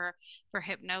to her for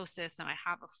hypnosis and I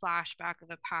have a flashback of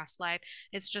a past life,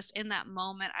 it's just in that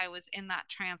moment I was in that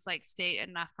trance-like state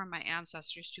enough for my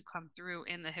ancestors to come through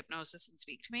in the hypnosis and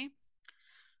speak to me,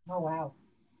 Oh, wow.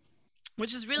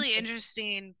 which is really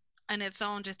interesting in its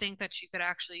own, to think that you could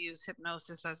actually use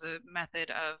hypnosis as a method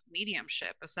of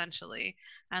mediumship essentially,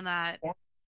 and that Yeah.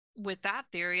 with that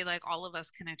theory, like all of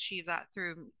us can achieve that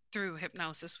through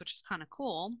hypnosis, which is kind of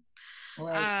cool.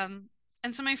 Right. um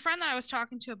and so my friend that I was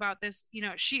talking to about this,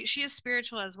 she is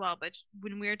spiritual as well, but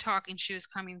when we were talking, she was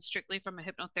coming strictly from a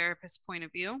hypnotherapist point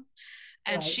of view,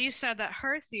 and Right. she said that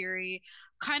her theory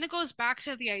kind of goes back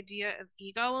to the idea of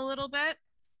ego a little bit,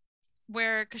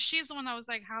 where because she's the one that was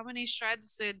like, how many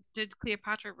shreds did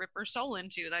Cleopatra rip her soul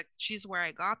into? Like she's where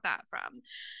I got that from.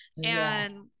 Yeah.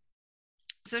 And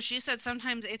so she said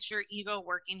sometimes it's your ego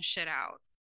working shit out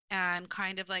and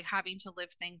kind of like having to live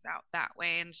things out that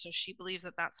way. And so she believes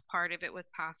that that's part of it with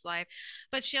past life.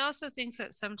 But she also thinks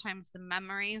that sometimes the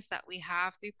memories that we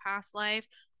have through past life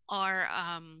are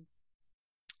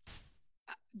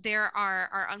there are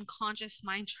our unconscious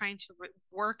mind trying to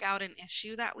work out an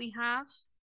issue that we have,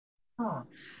 Huh.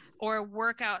 or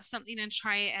work out something and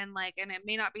try it, and it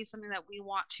may not be something that we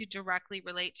want to directly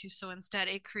relate to, so instead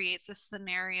it creates a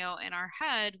scenario in our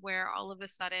head where all of a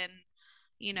sudden,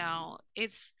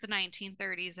 it's the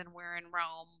 1930s and we're in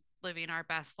Rome living our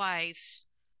best life,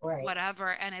 Right.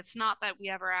 whatever, and it's not that we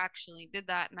ever actually did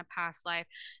that in a past life.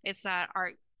 It's that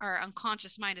our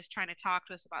unconscious mind is trying to talk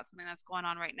to us about something that's going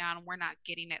on right now and we're not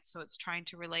getting it, so it's trying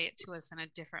to relay it to us in a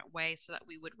different way so that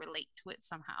we would relate to it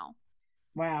somehow.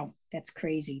 Wow, that's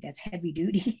crazy. That's heavy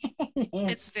duty. It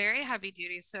It's is. very heavy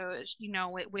duty. So,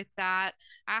 with that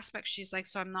aspect, she's like,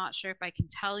 so I'm not sure if I can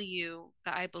tell you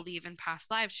that I believe in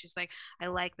past lives. She's like, I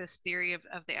like this theory of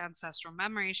the ancestral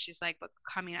memories. She's like, but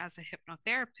coming as a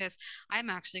hypnotherapist, I'm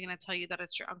actually going to tell you that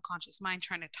it's your unconscious mind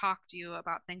trying to talk to you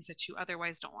about things that you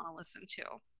otherwise don't want to listen to.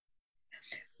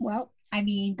 Well, I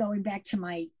mean, going back to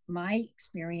my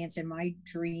experience and my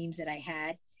dreams that I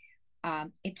had,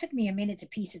 it took me a minute to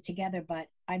piece it together, but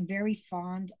I'm very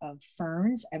fond of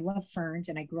ferns. I love ferns,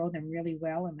 and I grow them really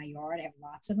well in my yard. I have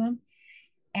lots of them.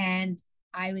 And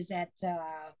I was at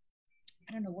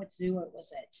I don't know what zoo it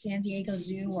was, at San Diego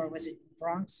Zoo or was it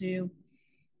Bronx Zoo,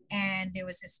 and there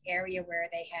was this area where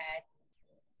they had,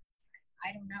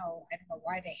 I don't know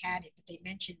why they had it, but they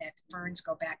mentioned that the ferns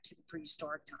go back to the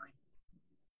prehistoric time.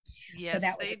 So Yes,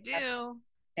 they do.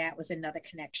 that was another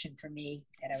connection for me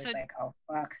that I So, was like, oh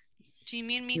fuck. do you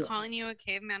mean me Yeah, calling you a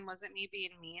caveman wasn't me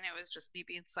being mean? It was just me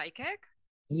being psychic?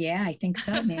 yeah, I think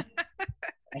so, man.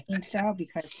 I think so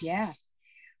because yeah,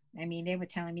 I mean they were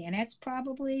telling me, and that's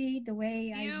probably the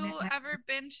way I met You my. ever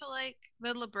been to like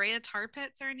the La Brea tar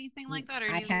pits or anything like that? Or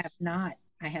I any of have these? not.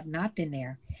 I have not been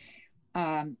there.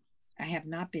 Um, I have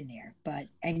not been there, but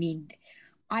I mean,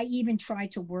 I even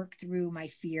tried to work through my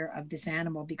fear of this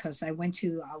animal because I went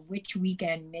to a witch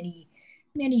weekend many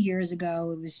years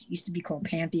ago. It was used to be called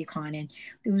Pantheacon, and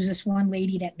there was this one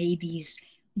lady that made these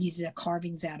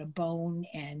carvings out of bone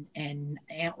and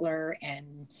antler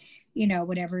and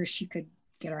whatever she could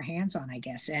get her hands on, I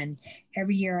guess. And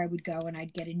every year I would go and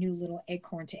I'd get a new little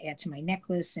acorn to add to my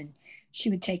necklace, and she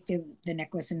would take the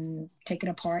necklace and take it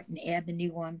apart and add the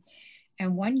new one.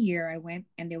 And one year I went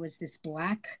and there was this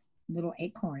black little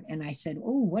acorn. And I said,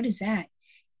 oh, what is that?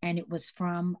 And it was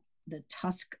from the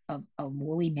tusk of a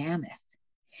woolly mammoth.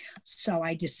 So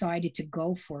I decided to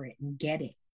go for it and get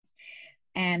it.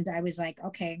 And I was like,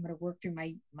 okay, I'm going to work through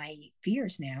my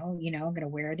fears now. I'm going to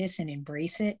wear this and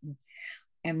embrace it.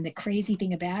 And the crazy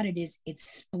thing about it is it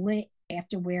split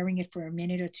after wearing it for a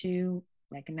minute or two,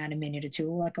 like not a minute or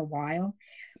two, like a while.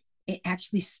 It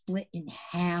actually split in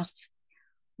half,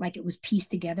 like it was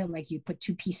pieced together, like you put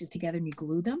two pieces together and you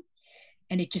glue them,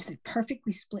 and it just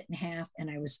perfectly split in half. And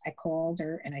I called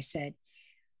her and I said,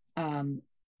 um,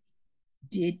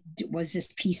 did was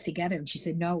this piece together? And she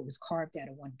said, no, it was carved out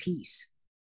of one piece.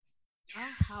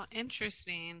 Oh, how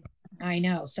interesting. I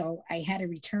know. So I had to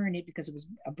return it because it was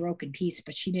a broken piece,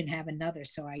 but she didn't have another.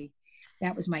 So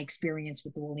that was my experience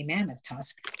with the woolly mammoth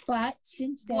tusk. But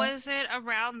since then, Was it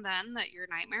around then that your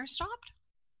nightmare stopped?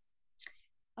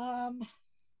 um,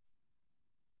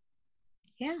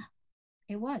 yeah,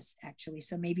 it was actually.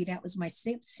 So maybe that was my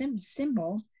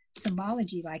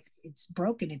symbology. Like it's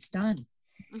broken, it's done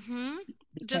Mm-hmm.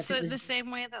 Just because it the was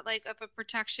same way that like if a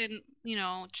protection,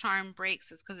 charm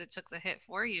breaks, is because it took the hit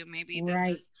for you. Maybe this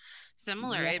right. is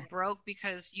similar. Yeah, It broke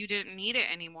because you didn't need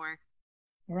it anymore.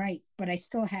 right. But I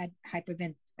still had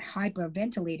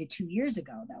hyperventilated 2 years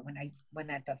ago though when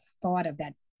the thought of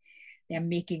that them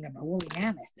making a woolly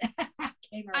mammoth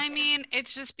came I around. mean,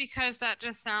 it's just because that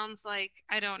just sounds like,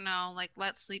 I don't know, like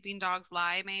let sleeping dogs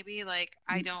lie, maybe. Like,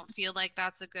 I don't feel like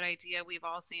that's a good idea. We've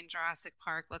all seen Jurassic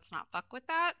Park. Let's not fuck with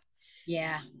that.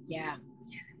 Yeah, yeah,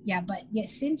 yeah. But yeah,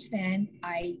 since then,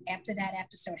 I after that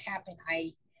episode happened,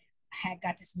 I had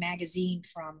got this magazine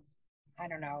from, I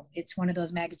don't know, it's one of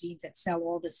those magazines that sell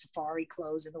all the safari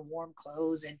clothes and the warm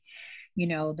clothes and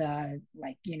the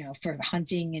like for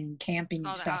hunting and camping and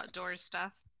All the stuff. outdoor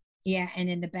stuff. Yeah, and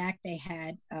in the back they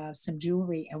had some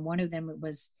jewelry, and one of them it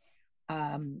was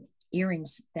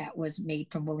earrings that was made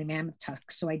from woolly mammoth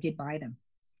tusk. So I did buy them.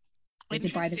 I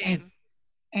did buy them, Interesting.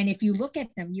 and if you look at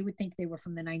them, you would think they were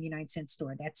from the 99-cent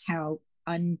store. That's how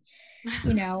un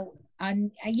you know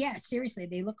yeah, seriously,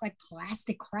 they look like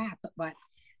plastic crap, but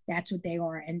that's what they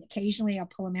are. And occasionally I'll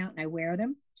pull them out and I wear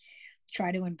them,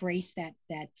 try to embrace that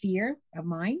fear of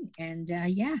mine. And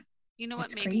yeah, You know what?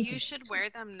 it's Maybe you crazy. should wear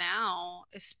them now,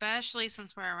 especially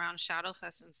since we're around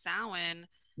Shadowfest and Samhain, to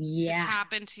Yeah,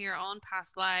 tap into your own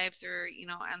past lives or,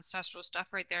 ancestral stuff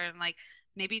right there and like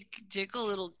maybe dig a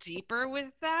little deeper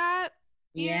with that,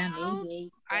 you yeah, know?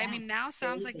 maybe. I Yeah, mean, now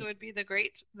sounds like it crazy. would be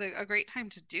a great time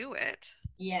to do it.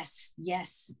 Yes,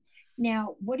 yes.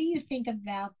 Now, what do you think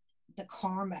about the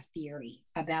karma theory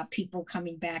about people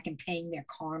coming back and paying their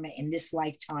karma in this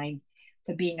lifetime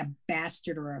for being a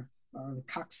bastard or a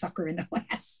cocksucker in the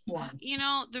last one?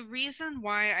 The reason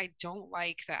why I don't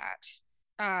like that,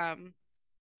 um,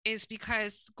 is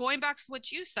because going back to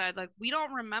what you said, like we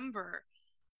don't remember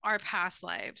our past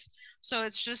lives. So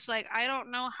it's just like, I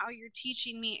don't know how you're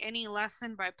teaching me any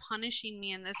lesson by punishing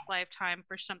me in this lifetime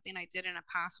for something I did in a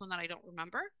past one that I don't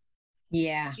remember.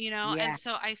 Yeah. you know? Yeah. And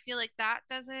so I feel like that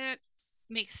doesn't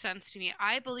make sense to me.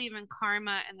 I believe in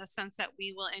karma in the sense that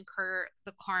we will incur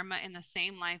the karma in the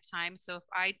same lifetime. So if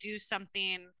I do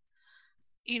something,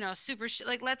 you know, super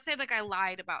like, let's say like I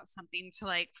lied about something to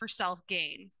like for self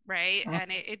gain, right? Uh,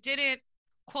 And it didn't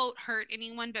quote hurt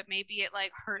anyone, but maybe it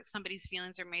like hurt somebody's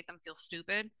feelings or made them feel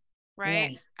stupid, right?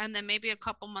 right. And then maybe a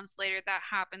couple months later that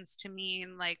happens to me,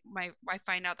 and like I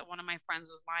find out that one of my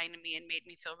friends was lying to me and made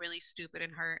me feel really stupid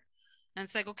and hurt. And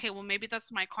it's like, okay, well, maybe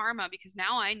that's my karma because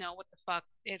now I know what the fuck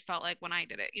it felt like when I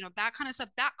did it. You know, that kind of stuff.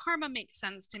 That karma makes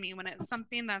sense to me when it's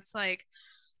something that's like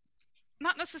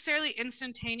not necessarily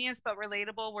instantaneous, but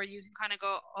relatable, where you can kind of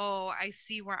go, oh, I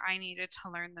see where I needed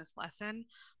to learn this lesson.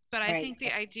 But I Right. think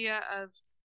the idea of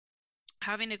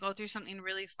having to go through something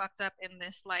really fucked up in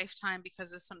this lifetime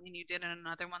because of something you did in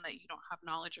another one that you don't have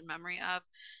knowledge or memory of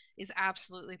is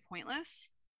absolutely pointless.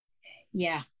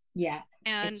 Yeah. Yeah.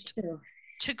 It's And true.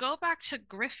 to go back to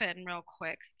Griffin real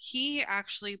quick, he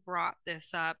actually brought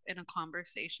this up in a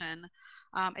conversation.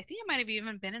 I think it might have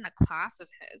even been in a class of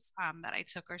his that I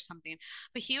took or something.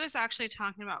 But he was actually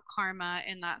talking about karma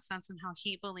in that sense and how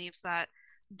he believes that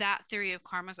that theory of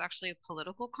karma is actually a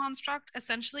political construct,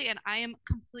 essentially. And I am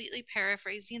completely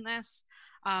paraphrasing this.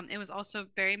 It was also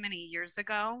very many years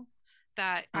ago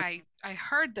that Uh, I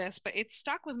heard this, but it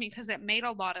stuck with me because it made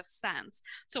a lot of sense.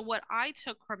 So what I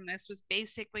took from this was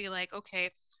basically like,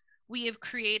 okay, we have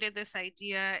created this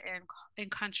idea in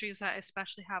countries that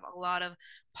especially have a lot of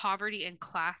poverty and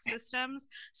class systems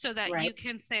so that right. you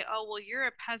can say, oh, well, you're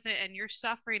a peasant and you're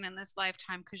suffering in this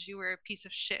lifetime because you were a piece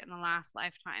of shit in the last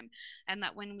lifetime. And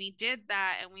that when we did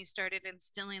that and we started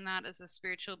instilling that as a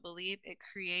spiritual belief, it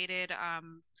created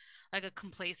like a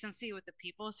complacency with the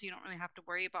people, so you don't really have to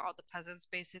worry about all the peasants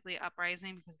basically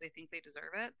uprising because they think they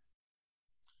deserve it.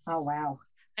 Oh, wow.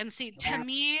 And see, to Wow.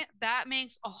 me, that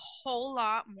makes a whole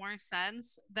lot more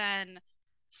sense than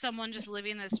someone just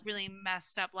living this really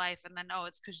messed up life and then, oh,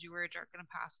 it's because you were a jerk in a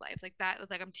past life. Like that,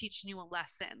 like I'm teaching you a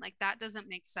lesson. Like that doesn't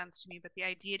make sense to me. But the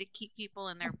idea to keep people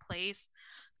in their place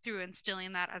through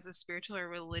instilling that as a spiritual or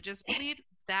religious belief,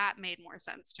 that made more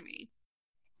sense to me.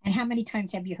 And how many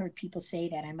times have you heard people say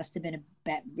that I must have been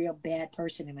a real bad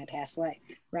person in my past life,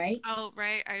 right? Oh,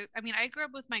 right. I mean, I grew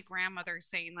up with my grandmother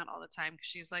saying that all the time because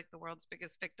she's like the world's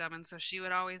biggest victim. And so she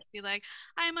would always be like,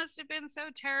 I must have been so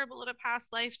terrible in a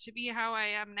past life to be how I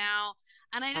am now.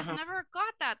 And I just Uh-huh. never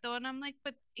got that though. And I'm like,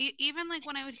 but even like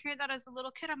when I would hear that as a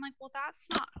little kid, I'm like, well, that's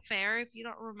not fair if you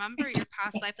don't remember your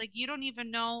past life. Like, you don't even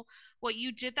know what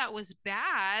you did that was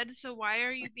bad. So why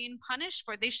are you being punished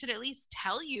for it? They should at least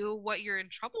tell you what you're in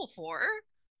trouble for.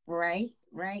 Right,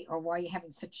 right. Or why you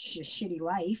having such a shitty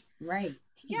life. Right.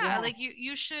 Yeah, Yeah. like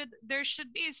you should, there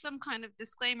should be some kind of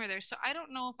disclaimer there. So I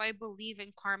don't know if I believe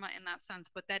in karma in that sense,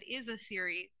 but that is a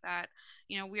theory that,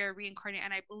 you know, we are reincarnated.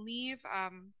 And I believe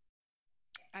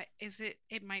is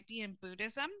it might be in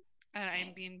Buddhism. And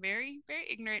I'm being very, very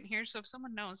ignorant here. So if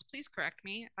someone knows, please correct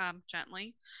me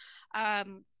gently.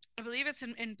 I believe it's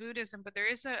in Buddhism, but there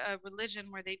is a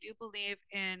religion where they do believe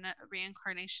in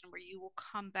reincarnation, where you will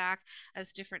come back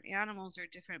as different animals or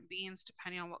different beings,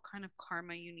 depending on what kind of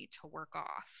karma you need to work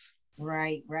off.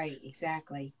 Right, right.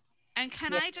 Exactly. And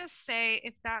can Yeah. I just say,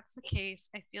 if that's the case,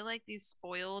 I feel like these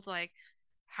spoiled, like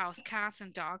house cats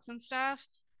and dogs and stuff,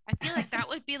 I feel like that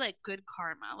would be like good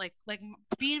karma. Like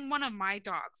being one of my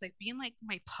dogs, like being like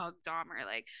my pug Dahmer.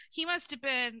 Like he must have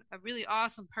been a really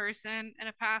awesome person in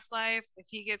a past life if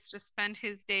he gets to spend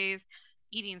his days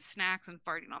eating snacks and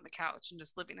farting on the couch and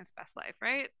just living his best life,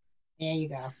 right? There you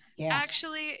go. Yes.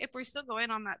 Actually, if we're still going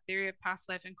on that theory of past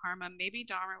life and karma, maybe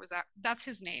Dahmer was that's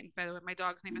his name, by the way. My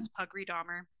dog's name is Pugry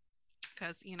Dahmer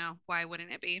because, you know, why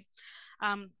wouldn't it be?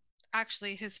 Um,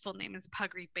 Actually, his full name is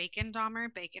Pugry Bacon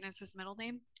Dahmer. Bacon is his middle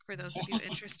name for those of you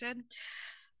interested.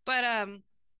 But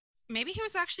maybe he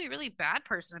was actually a really bad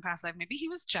person in a past life. Maybe he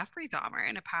was Jeffrey Dahmer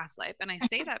in a past life. And I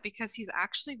say that because he's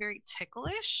actually very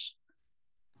ticklish.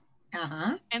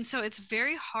 Uh-huh. And so it's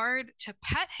very hard to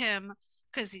pet him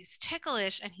because he's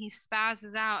ticklish and he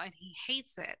spazzes out and he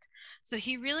hates it. So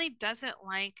he really doesn't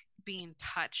like being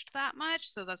touched that much.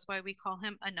 So that's why we call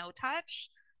him a no touch.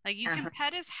 Like you can Uh-huh.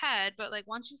 pet his head, but like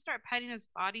once you start petting his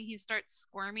body, he starts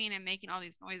squirming and making all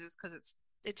these noises because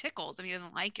it tickles and he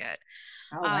doesn't like it.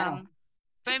 Oh, wow. Um,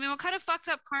 but I mean, what kind of fucked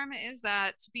up karma is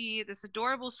that to be this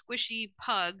adorable, squishy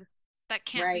pug that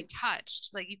can't be Right.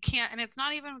 touched? Like you can't, and it's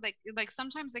not even like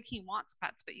sometimes like he wants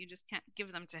pets, but you just can't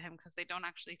give them to him because they don't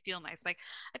actually feel nice. Like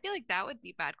I feel like that would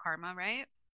be bad karma, right?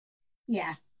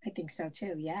 Yeah, I think so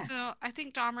too. Yeah. So I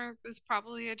think Dahmer was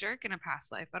probably a jerk in a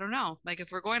past life. I don't know. Like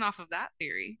if we're going off of that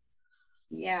theory.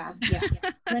 Yeah. Yeah.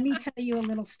 Let me tell you a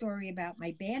little story about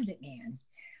my bandit man.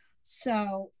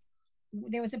 So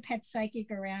there was a pet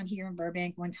psychic around here in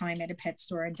Burbank one time at a pet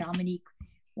store, and Dominique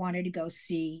wanted to go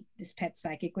see this pet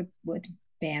psychic with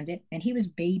Bandit, and he was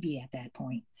baby at that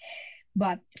point.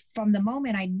 But from the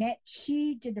moment I met,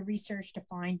 she did the research to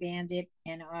find Bandit,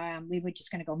 and we were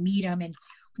just going to go meet him. And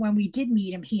when we did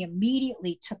meet him, he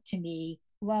immediately took to me,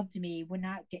 loved me, would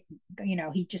not get,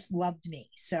 he just loved me.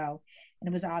 So, and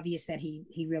it was obvious that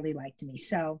he really liked me.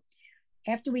 So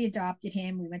after we adopted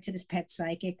him, we went to this pet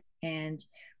psychic, and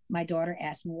my daughter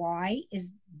asked, why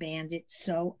is Bandit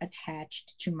so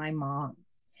attached to my mom?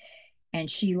 And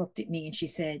she looked at me and she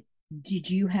said, did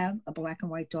you have a black and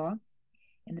white dog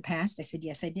in the past? I said,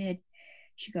 yes, I did.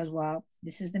 She goes, well,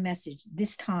 this is the message.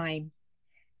 This time,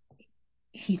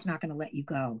 he's not going to let you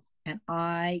go. And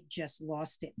I just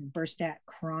lost it and burst out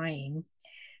crying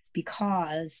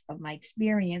because of my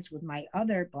experience with my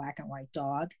other black and white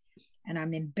dog. And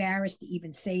I'm embarrassed to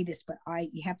even say this, but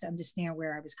you have to understand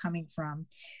where I was coming from.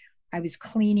 I was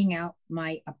cleaning out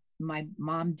my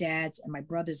mom, dad's, and my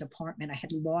brother's apartment. I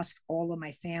had lost all of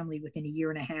my family within a year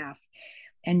and a half.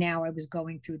 And now I was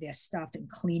going through their stuff and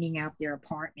cleaning out their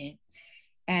apartment.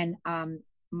 And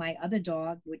my other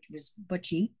dog, which was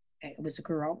Butchie, it was a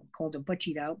girl, called her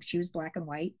Butchie though. She was black and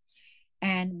white.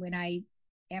 And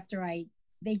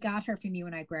they got her for me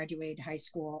when I graduated high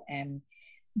school. And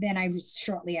then I was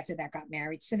shortly after that got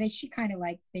married. So they kind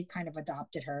of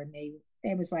adopted her, and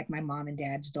it was like my mom and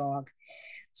dad's dog.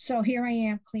 So here I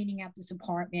am cleaning out this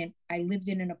apartment. I lived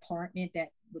in an apartment that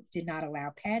did not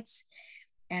allow pets.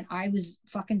 And I was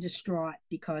fucking distraught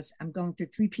because I'm going through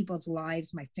 3 people's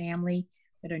lives, my family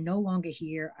that are no longer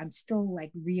here. I'm still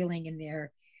like reeling in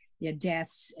their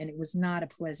deaths. And it was not a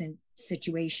pleasant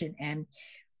situation. And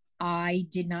I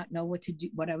did not know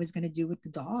what I was going to do with the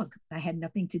dog. I had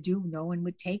nothing to do. No one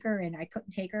would take her, and I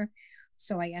couldn't take her.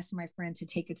 So I asked my friend to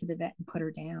take her to the vet and put her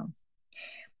down.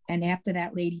 And after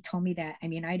that lady told me that,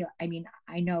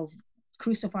 I know,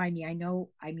 crucify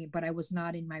me. But I was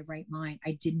not in my right mind.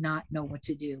 I did not know what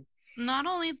to do. Not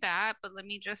only that, but let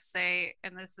me just say,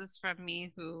 and this is from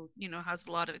me who, has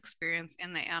a lot of experience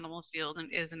in the animal field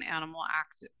and is an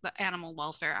the animal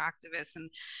welfare activist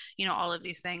and, all of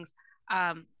these things.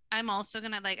 I'm also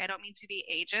gonna I don't mean to be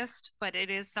ageist, but it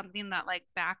is something that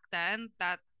back then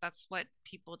that's what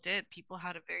people did. People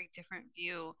had a very different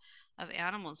view of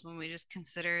animals when we just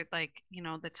considered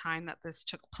the time that this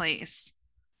took place.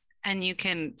 And you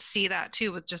can see that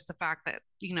too with just the fact that,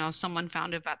 someone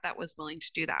found a vet that was willing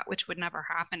to do that, which would never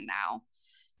happen now,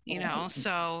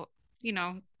 so,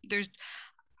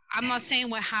 I'm not saying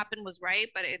what happened was right,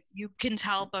 but you can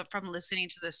tell, but from listening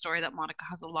to the story, that Monica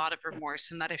has a lot of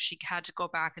remorse, and that if she had to go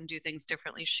back and do things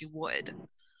differently, she would.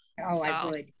 Oh, I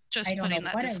would. Just putting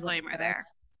that disclaimer there.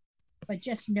 But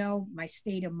just know my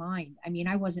state of mind.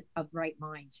 I wasn't of right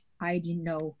mind. I didn't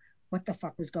know what the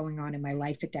fuck was going on in my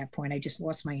life at that point. I just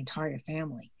lost my entire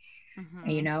family,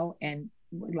 and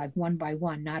like one by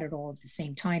one, not at all at the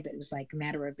same time, but it was like a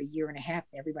matter of a year and a half,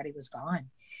 everybody was gone.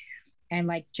 And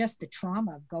just the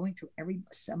trauma of going through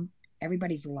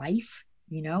everybody's life,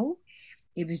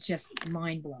 it was just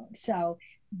mind blowing. So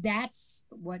that's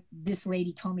what this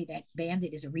lady told me, that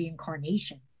Bandit is a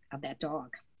reincarnation of that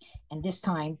dog. And this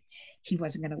time he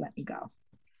wasn't going to let me go.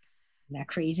 Isn't that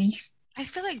crazy? I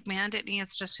feel like Bandit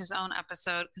needs just his own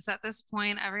episode, because at this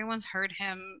point, everyone's heard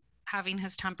him having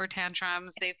his temper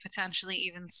tantrums. They've potentially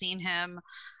even seen him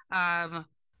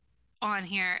on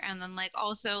here. And then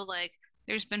also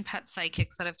there's been pet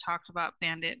psychics that have talked about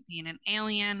Bandit being an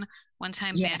alien. One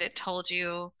time Bandit told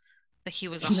you that he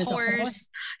was a horse.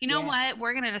 You know what?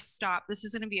 We're going to stop. This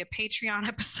is going to be a Patreon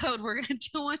episode. We're going to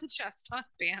do one just on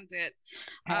Bandit.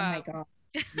 Oh my God.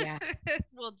 Yeah.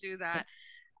 We'll do that.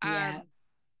 Yeah.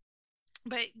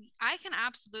 But I can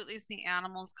absolutely see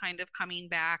animals kind of coming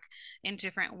back in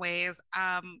different ways.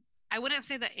 I wouldn't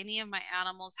say that any of my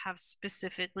animals have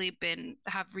specifically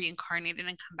have reincarnated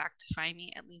and come back to find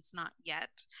me, at least not yet.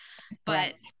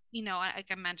 But, like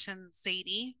I mentioned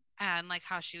Sadie, and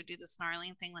how she would do the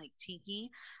snarling thing like Tiki.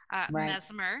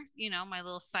 Mesmer, my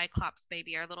little Cyclops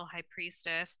baby, our little high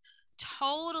priestess,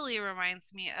 totally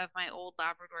reminds me of my old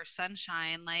Labrador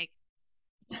Sunshine.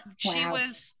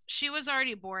 She was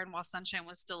already born while Sunshine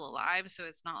was still alive, so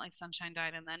it's not like Sunshine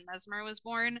died and then Mesmer was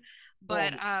born.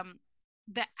 But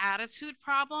the attitude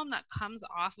problem that comes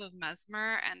off of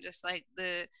Mesmer, and just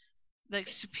the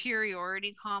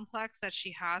superiority complex that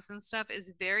she has and stuff,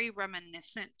 is very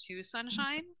reminiscent to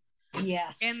Sunshine.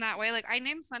 Yes. In that way, I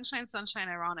named Sunshine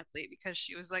ironically, because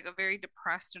she was a very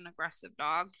depressed and aggressive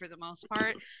dog for the most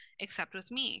part, except with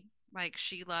me.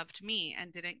 She loved me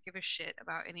and didn't give a shit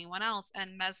about anyone else.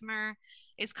 And Mesmer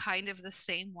is kind of the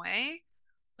same way.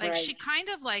 Like, Right. she kind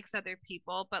of likes other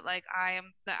people, but like I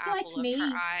am the She likes apple of her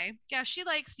me. eye. Yeah, she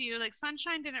likes you. Like,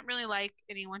 Sunshine didn't really like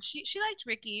anyone. She liked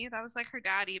Ricky. That was like her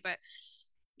daddy, but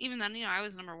even then, I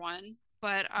was number one.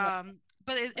 But Right.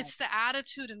 it's the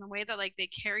attitude and the way that like they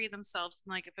carry themselves.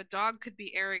 And like, if a dog could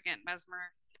be arrogant, Mesmer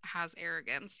has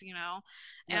arrogance,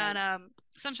 and Right.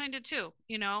 Sunshine did too,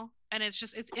 and it's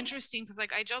interesting because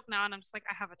like I joke now and I'm just like,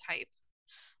 I have a type.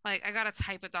 Like, I got a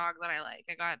type of dog that I like.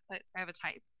 I have a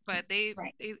type, but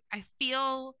Right.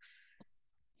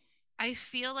 I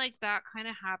feel like that kind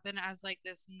of happened as like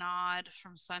this nod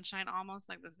from Sunshine, almost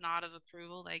like this nod of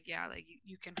approval. Like, yeah, like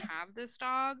you can have this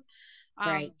dog. Um,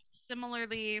 Right.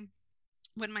 Similarly,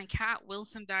 when my cat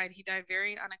Wilson died, he died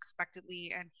very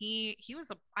unexpectedly, and he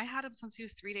was I had him since he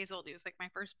was 3 days old. He was like my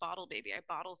first bottle baby. I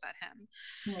bottle fed him,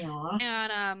 Aw.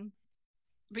 and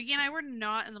Vicky and I were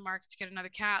not in the market to get another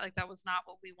cat. Like, that was not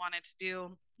what we wanted to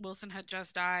do. Wilson had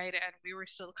just died, and we were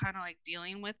still kind of like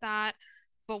dealing with that.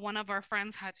 But one of our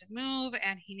friends had to move,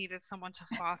 and he needed someone to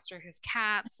foster his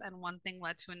cats, and one thing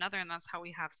led to another, and that's how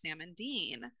we have Sam and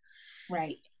Dean.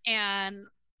 Right. And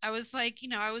I was like,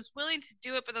 I was willing to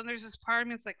do it, but then there's this part of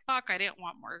me that's like, fuck, I didn't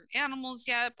want more animals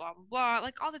yet, blah, blah, blah.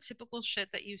 Like, all the typical shit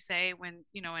that you say when,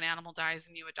 an animal dies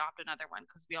and you adopt another one,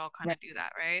 because we all kind Right. of do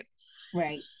that, right?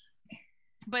 Right.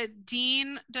 But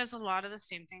Dean does a lot of the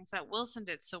same things that Wilson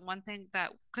did. So one thing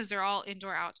that, because they're all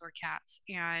indoor outdoor cats,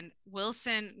 and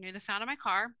Wilson knew the sound of my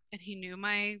car, and he knew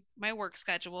my work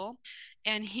schedule,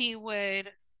 and he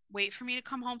would wait for me to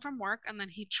come home from work, and then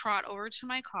he'd trot over to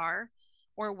my car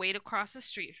or wait across the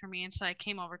street for me until I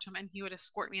came over to him, and he would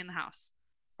escort me in the house.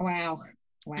 Wow.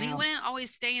 And he Wow. wouldn't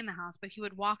always stay in the house, but he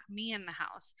would walk me in the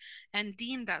house. And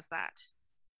Dean does that.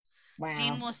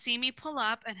 Dean Wow. will see me pull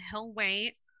up and he'll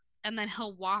wait, and then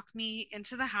he'll walk me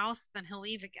into the house, then he'll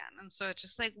leave again. And so it's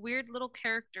just like weird little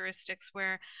characteristics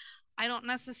where I don't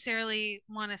necessarily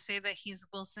want to say that he's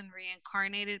Wilson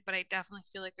reincarnated, but I definitely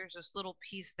feel like there's this little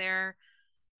piece there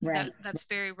Right. that's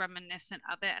very reminiscent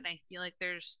of it, and I feel like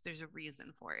there's a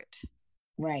reason for it.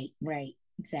 Right. Right.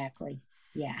 Exactly.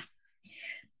 Yeah.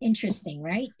 Interesting,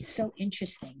 right? It's so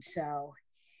interesting. So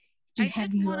do I you have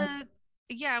did want your to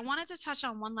Yeah, I wanted to touch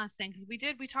on one last thing because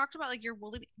we talked about like your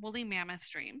woolly mammoth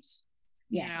dreams.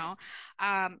 You yes. know,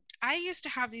 I used to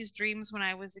have these dreams when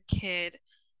I was a kid,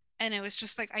 and it was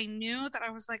just like I knew that I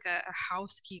was like a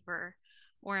housekeeper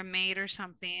or a maid or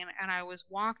something, and I was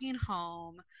walking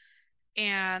home,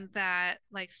 and that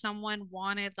like someone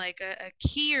wanted like a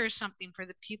key or something for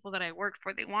the people that I worked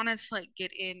for. They wanted to like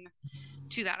get in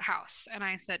to that house, and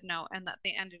I said no, and that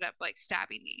they ended up like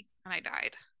stabbing me, and I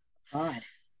died. God.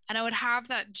 And I would have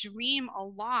that dream a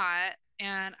lot.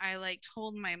 And I like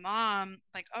told my mom,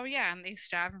 like, oh yeah, and they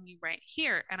stabbed me right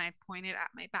here. And I pointed at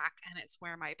my back, and it's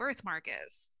where my birthmark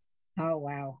is. Oh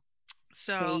wow.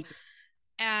 So, Crazy.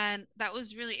 and that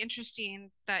was really interesting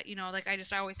that, like I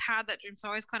always had that dream. So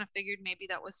I always kind of figured maybe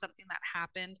that was something that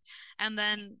happened. And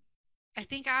then I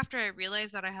think after I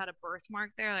realized that I had a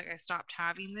birthmark there, like I stopped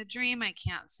having the dream. I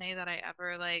can't say that I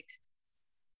ever like,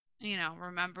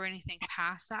 remember anything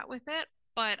past that with it.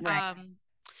 But Right.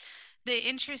 the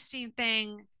interesting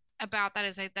thing about that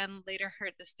is I then later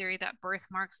heard this theory that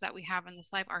birthmarks that we have in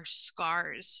this life are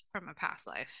scars from a past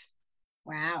life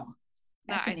Wow.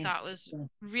 that That's I an thought was interesting.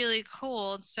 really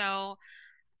cool. So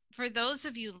for those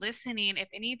of you listening, if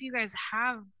any of you guys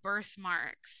have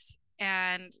birthmarks,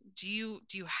 and do you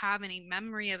have any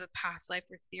memory of a past life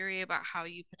or theory about how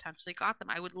you potentially got them?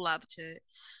 I would love to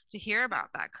hear about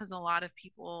that because a lot of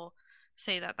people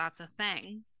say that that's a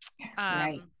thing.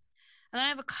 Right. And then I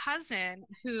have a cousin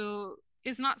who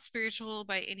is not spiritual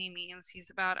by any means. He's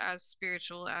about as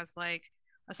spiritual as like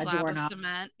a A slab of doorknob.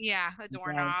 cement. Yeah, a Right.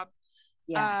 doorknob.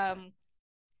 Yeah. Um,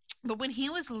 but when he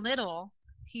was little,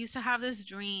 he used to have this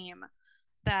dream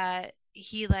that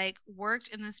he like worked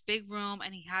in this big room,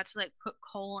 and he had to like put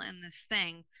coal in this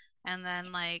thing, and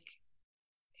then like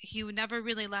he would never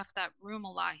really left that room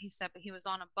a lot, he said, but he was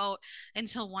on a boat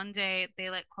until one day they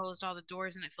like closed all the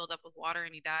doors and it filled up with water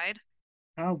and he died.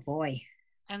 Oh boy.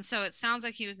 And so it sounds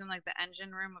like he was in like the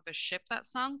engine room of a ship that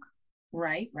sunk.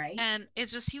 Right. Right. And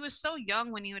it's just he was so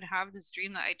young when he would have this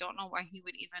dream that I don't know why he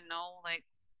would even know like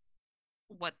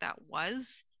what that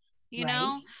was, you Right.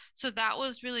 know? So that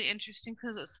was really interesting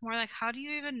because it's more like, how do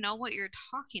you even know what you're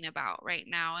talking about right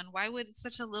now? And why would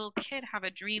such a little kid have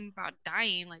a dream about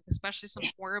dying, like, especially some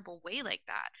horrible way like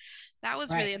that? That was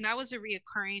Right. really, and that was a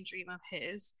reoccurring dream of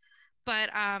his.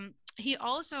 But he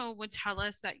also would tell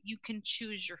us that you can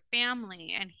choose your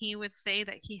family. And he would say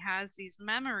that he has these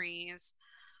memories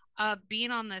of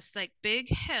being on this like big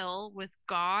hill with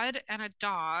God and a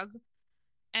dog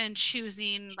and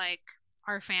choosing like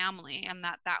our family, and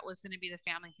that was going to be the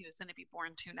family he was going to be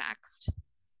born to next.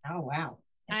 Oh, wow.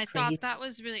 And That's I crazy. thought that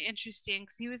was really interesting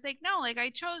because he was like, no, like I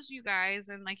chose you guys.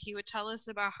 And like he would tell us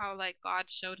about how like God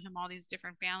showed him all these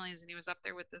different families and he was up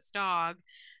there with this dog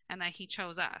and that he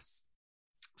chose us.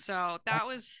 So that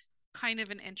was kind of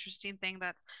an interesting thing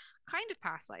that's kind of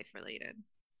past life related.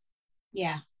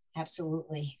 Yeah,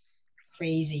 absolutely.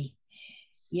 Crazy.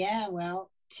 Yeah, well,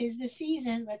 'tis the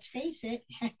season, let's face it.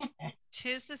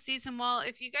 Tis the season. Well,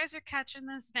 if you guys are catching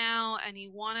this now and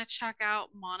you want to check out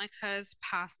Monica's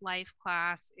past life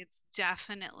class, it's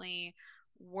definitely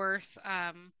worth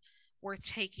worth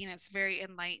taking. It's very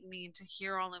enlightening to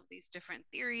hear all of these different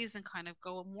theories and kind of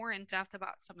go more in depth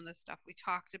about some of the stuff we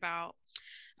talked about.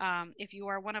 If you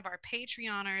are one of our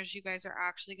Patreoners, you guys are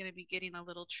actually going to be getting a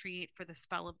little treat for the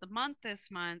spell of the month this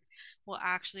month. Will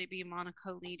actually be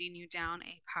Monica leading you down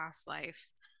a past life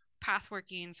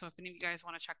pathworking. So if any of you guys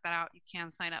want to check that out, you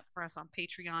can sign up for us on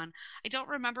Patreon. I don't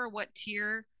remember what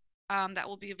tier that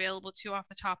will be available to off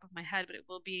the top of my head, but it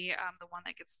will be the one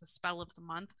that gets the spell of the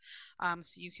month.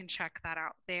 So you can check that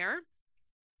out there.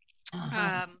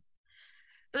 Uh-huh.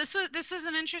 But this was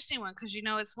an interesting one because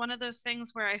it's one of those things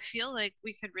where I feel like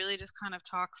we could really just kind of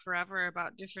talk forever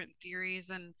about different theories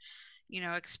and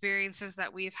experiences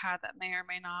that we've had that may or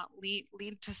may not lead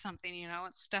to something.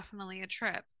 It's definitely a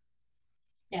trip.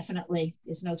 Definitely.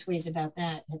 There's no two ways about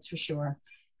that. That's for sure.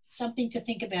 Something to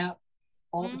think about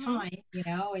all the Mm-hmm. time,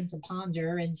 and to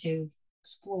ponder and to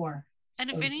explore. And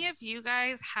if So any of you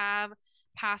guys have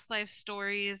past life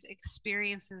stories,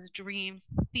 experiences, dreams,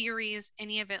 theories,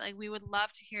 any of it, like we would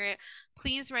love to hear it.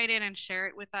 Please write in and share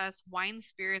it with us,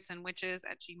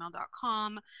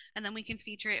 winespiritsandwitches@gmail.com. And then we can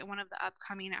feature it in one of the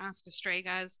upcoming Ask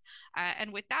Astragas.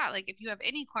 And with that, like if you have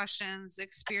any questions,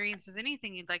 experiences,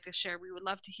 anything you'd like to share, we would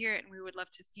love to hear it and we would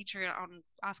love to feature it on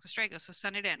Ask Astraga. So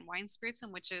send it in,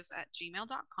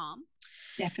 winespiritsandwitches@gmail.com.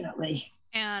 definitely.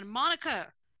 And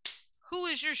Monica, who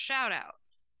is your shout out?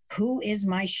 Who is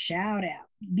my shout out?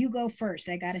 You go first.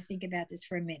 I got to think about this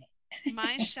for a minute.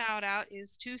 My shout out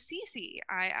is to Cece.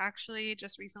 I actually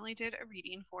just recently did a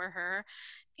reading for her,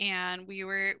 and we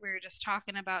were just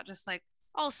talking about just like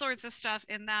all sorts of stuff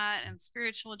in that and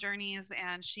spiritual journeys.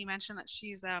 And she mentioned that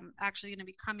she's actually going to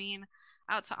be coming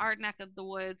out to our neck of the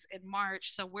woods in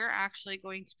March. So we're actually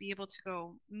going to be able to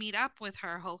go meet up with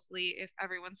her, hopefully, if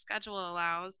everyone's schedule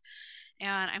allows.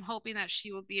 And I'm hoping that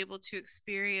she will be able to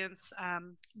experience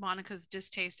Monica's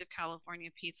distaste of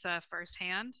California pizza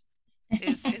firsthand.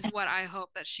 Is what I hope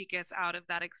that she gets out of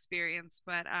that experience.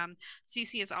 But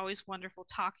Cece, it's always wonderful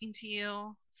talking to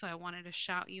you. So I wanted to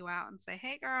shout you out and say,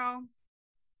 hey, girl.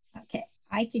 Okay.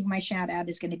 I think my shout out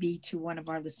is going to be to one of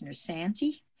our listeners,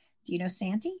 Santi. Do you know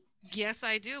Santi? Yes,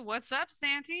 I do. What's up,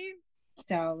 Santi?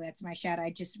 So that's my shout.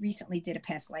 I just recently did a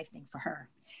past life thing for her.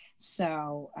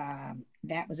 So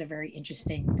that was a very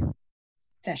interesting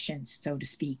session, so to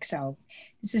speak. So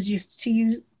this is to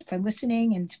you for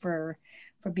listening and for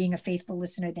being a faithful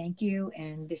listener. Thank you.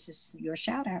 And this is your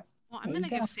shout out. Well, I'm going to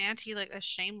give Santi like a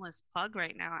shameless plug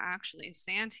right now, actually.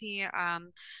 Santi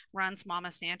runs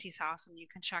Mama Santi's House, and you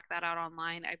can check that out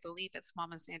online. I believe it's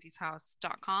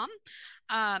mamasantishouse.com.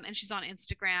 And she's on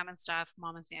Instagram and stuff,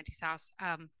 Mama Santi's House.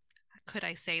 Could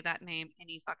I say that name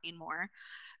any fucking more?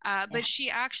 But she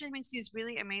actually makes these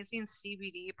really amazing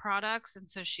CBD products. And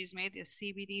so she's made this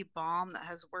CBD balm that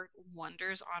has worked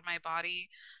wonders on my body.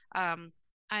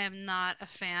 I am not a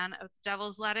fan of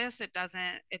devil's lettuce. It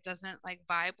doesn't like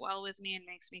vibe well with me and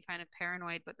makes me kind of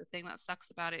paranoid. But the thing that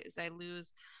sucks about it is I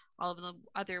lose all of the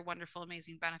other wonderful,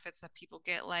 amazing benefits that people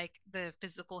get, like the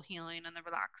physical healing and the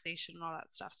relaxation and all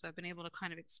that stuff. So I've been able to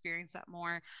kind of experience that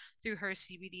more through her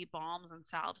CBD balms and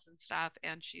salves and stuff.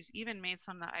 And she's even made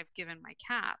some that I've given my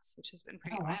cats, which has been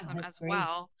pretty awesome as great.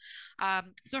 Well.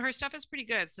 So her stuff is pretty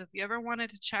good. So if you ever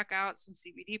wanted to check out some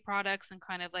CBD products and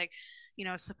kind of like,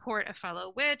 support a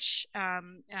fellow witch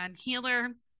and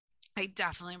healer, I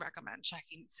definitely recommend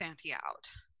checking Santi out.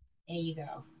 There you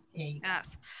go.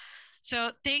 Yes.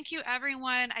 So thank you,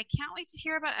 everyone. I can't wait to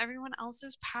hear about everyone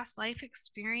else's past life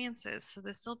experiences. So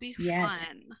this will be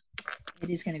fun. It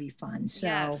is going to be fun.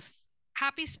 So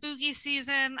happy spooky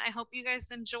season. I hope you guys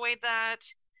enjoyed that.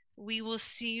 We will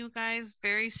see you guys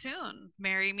very soon.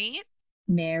 Merry meet.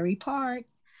 Merry part.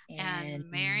 And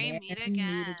merry meet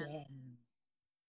again.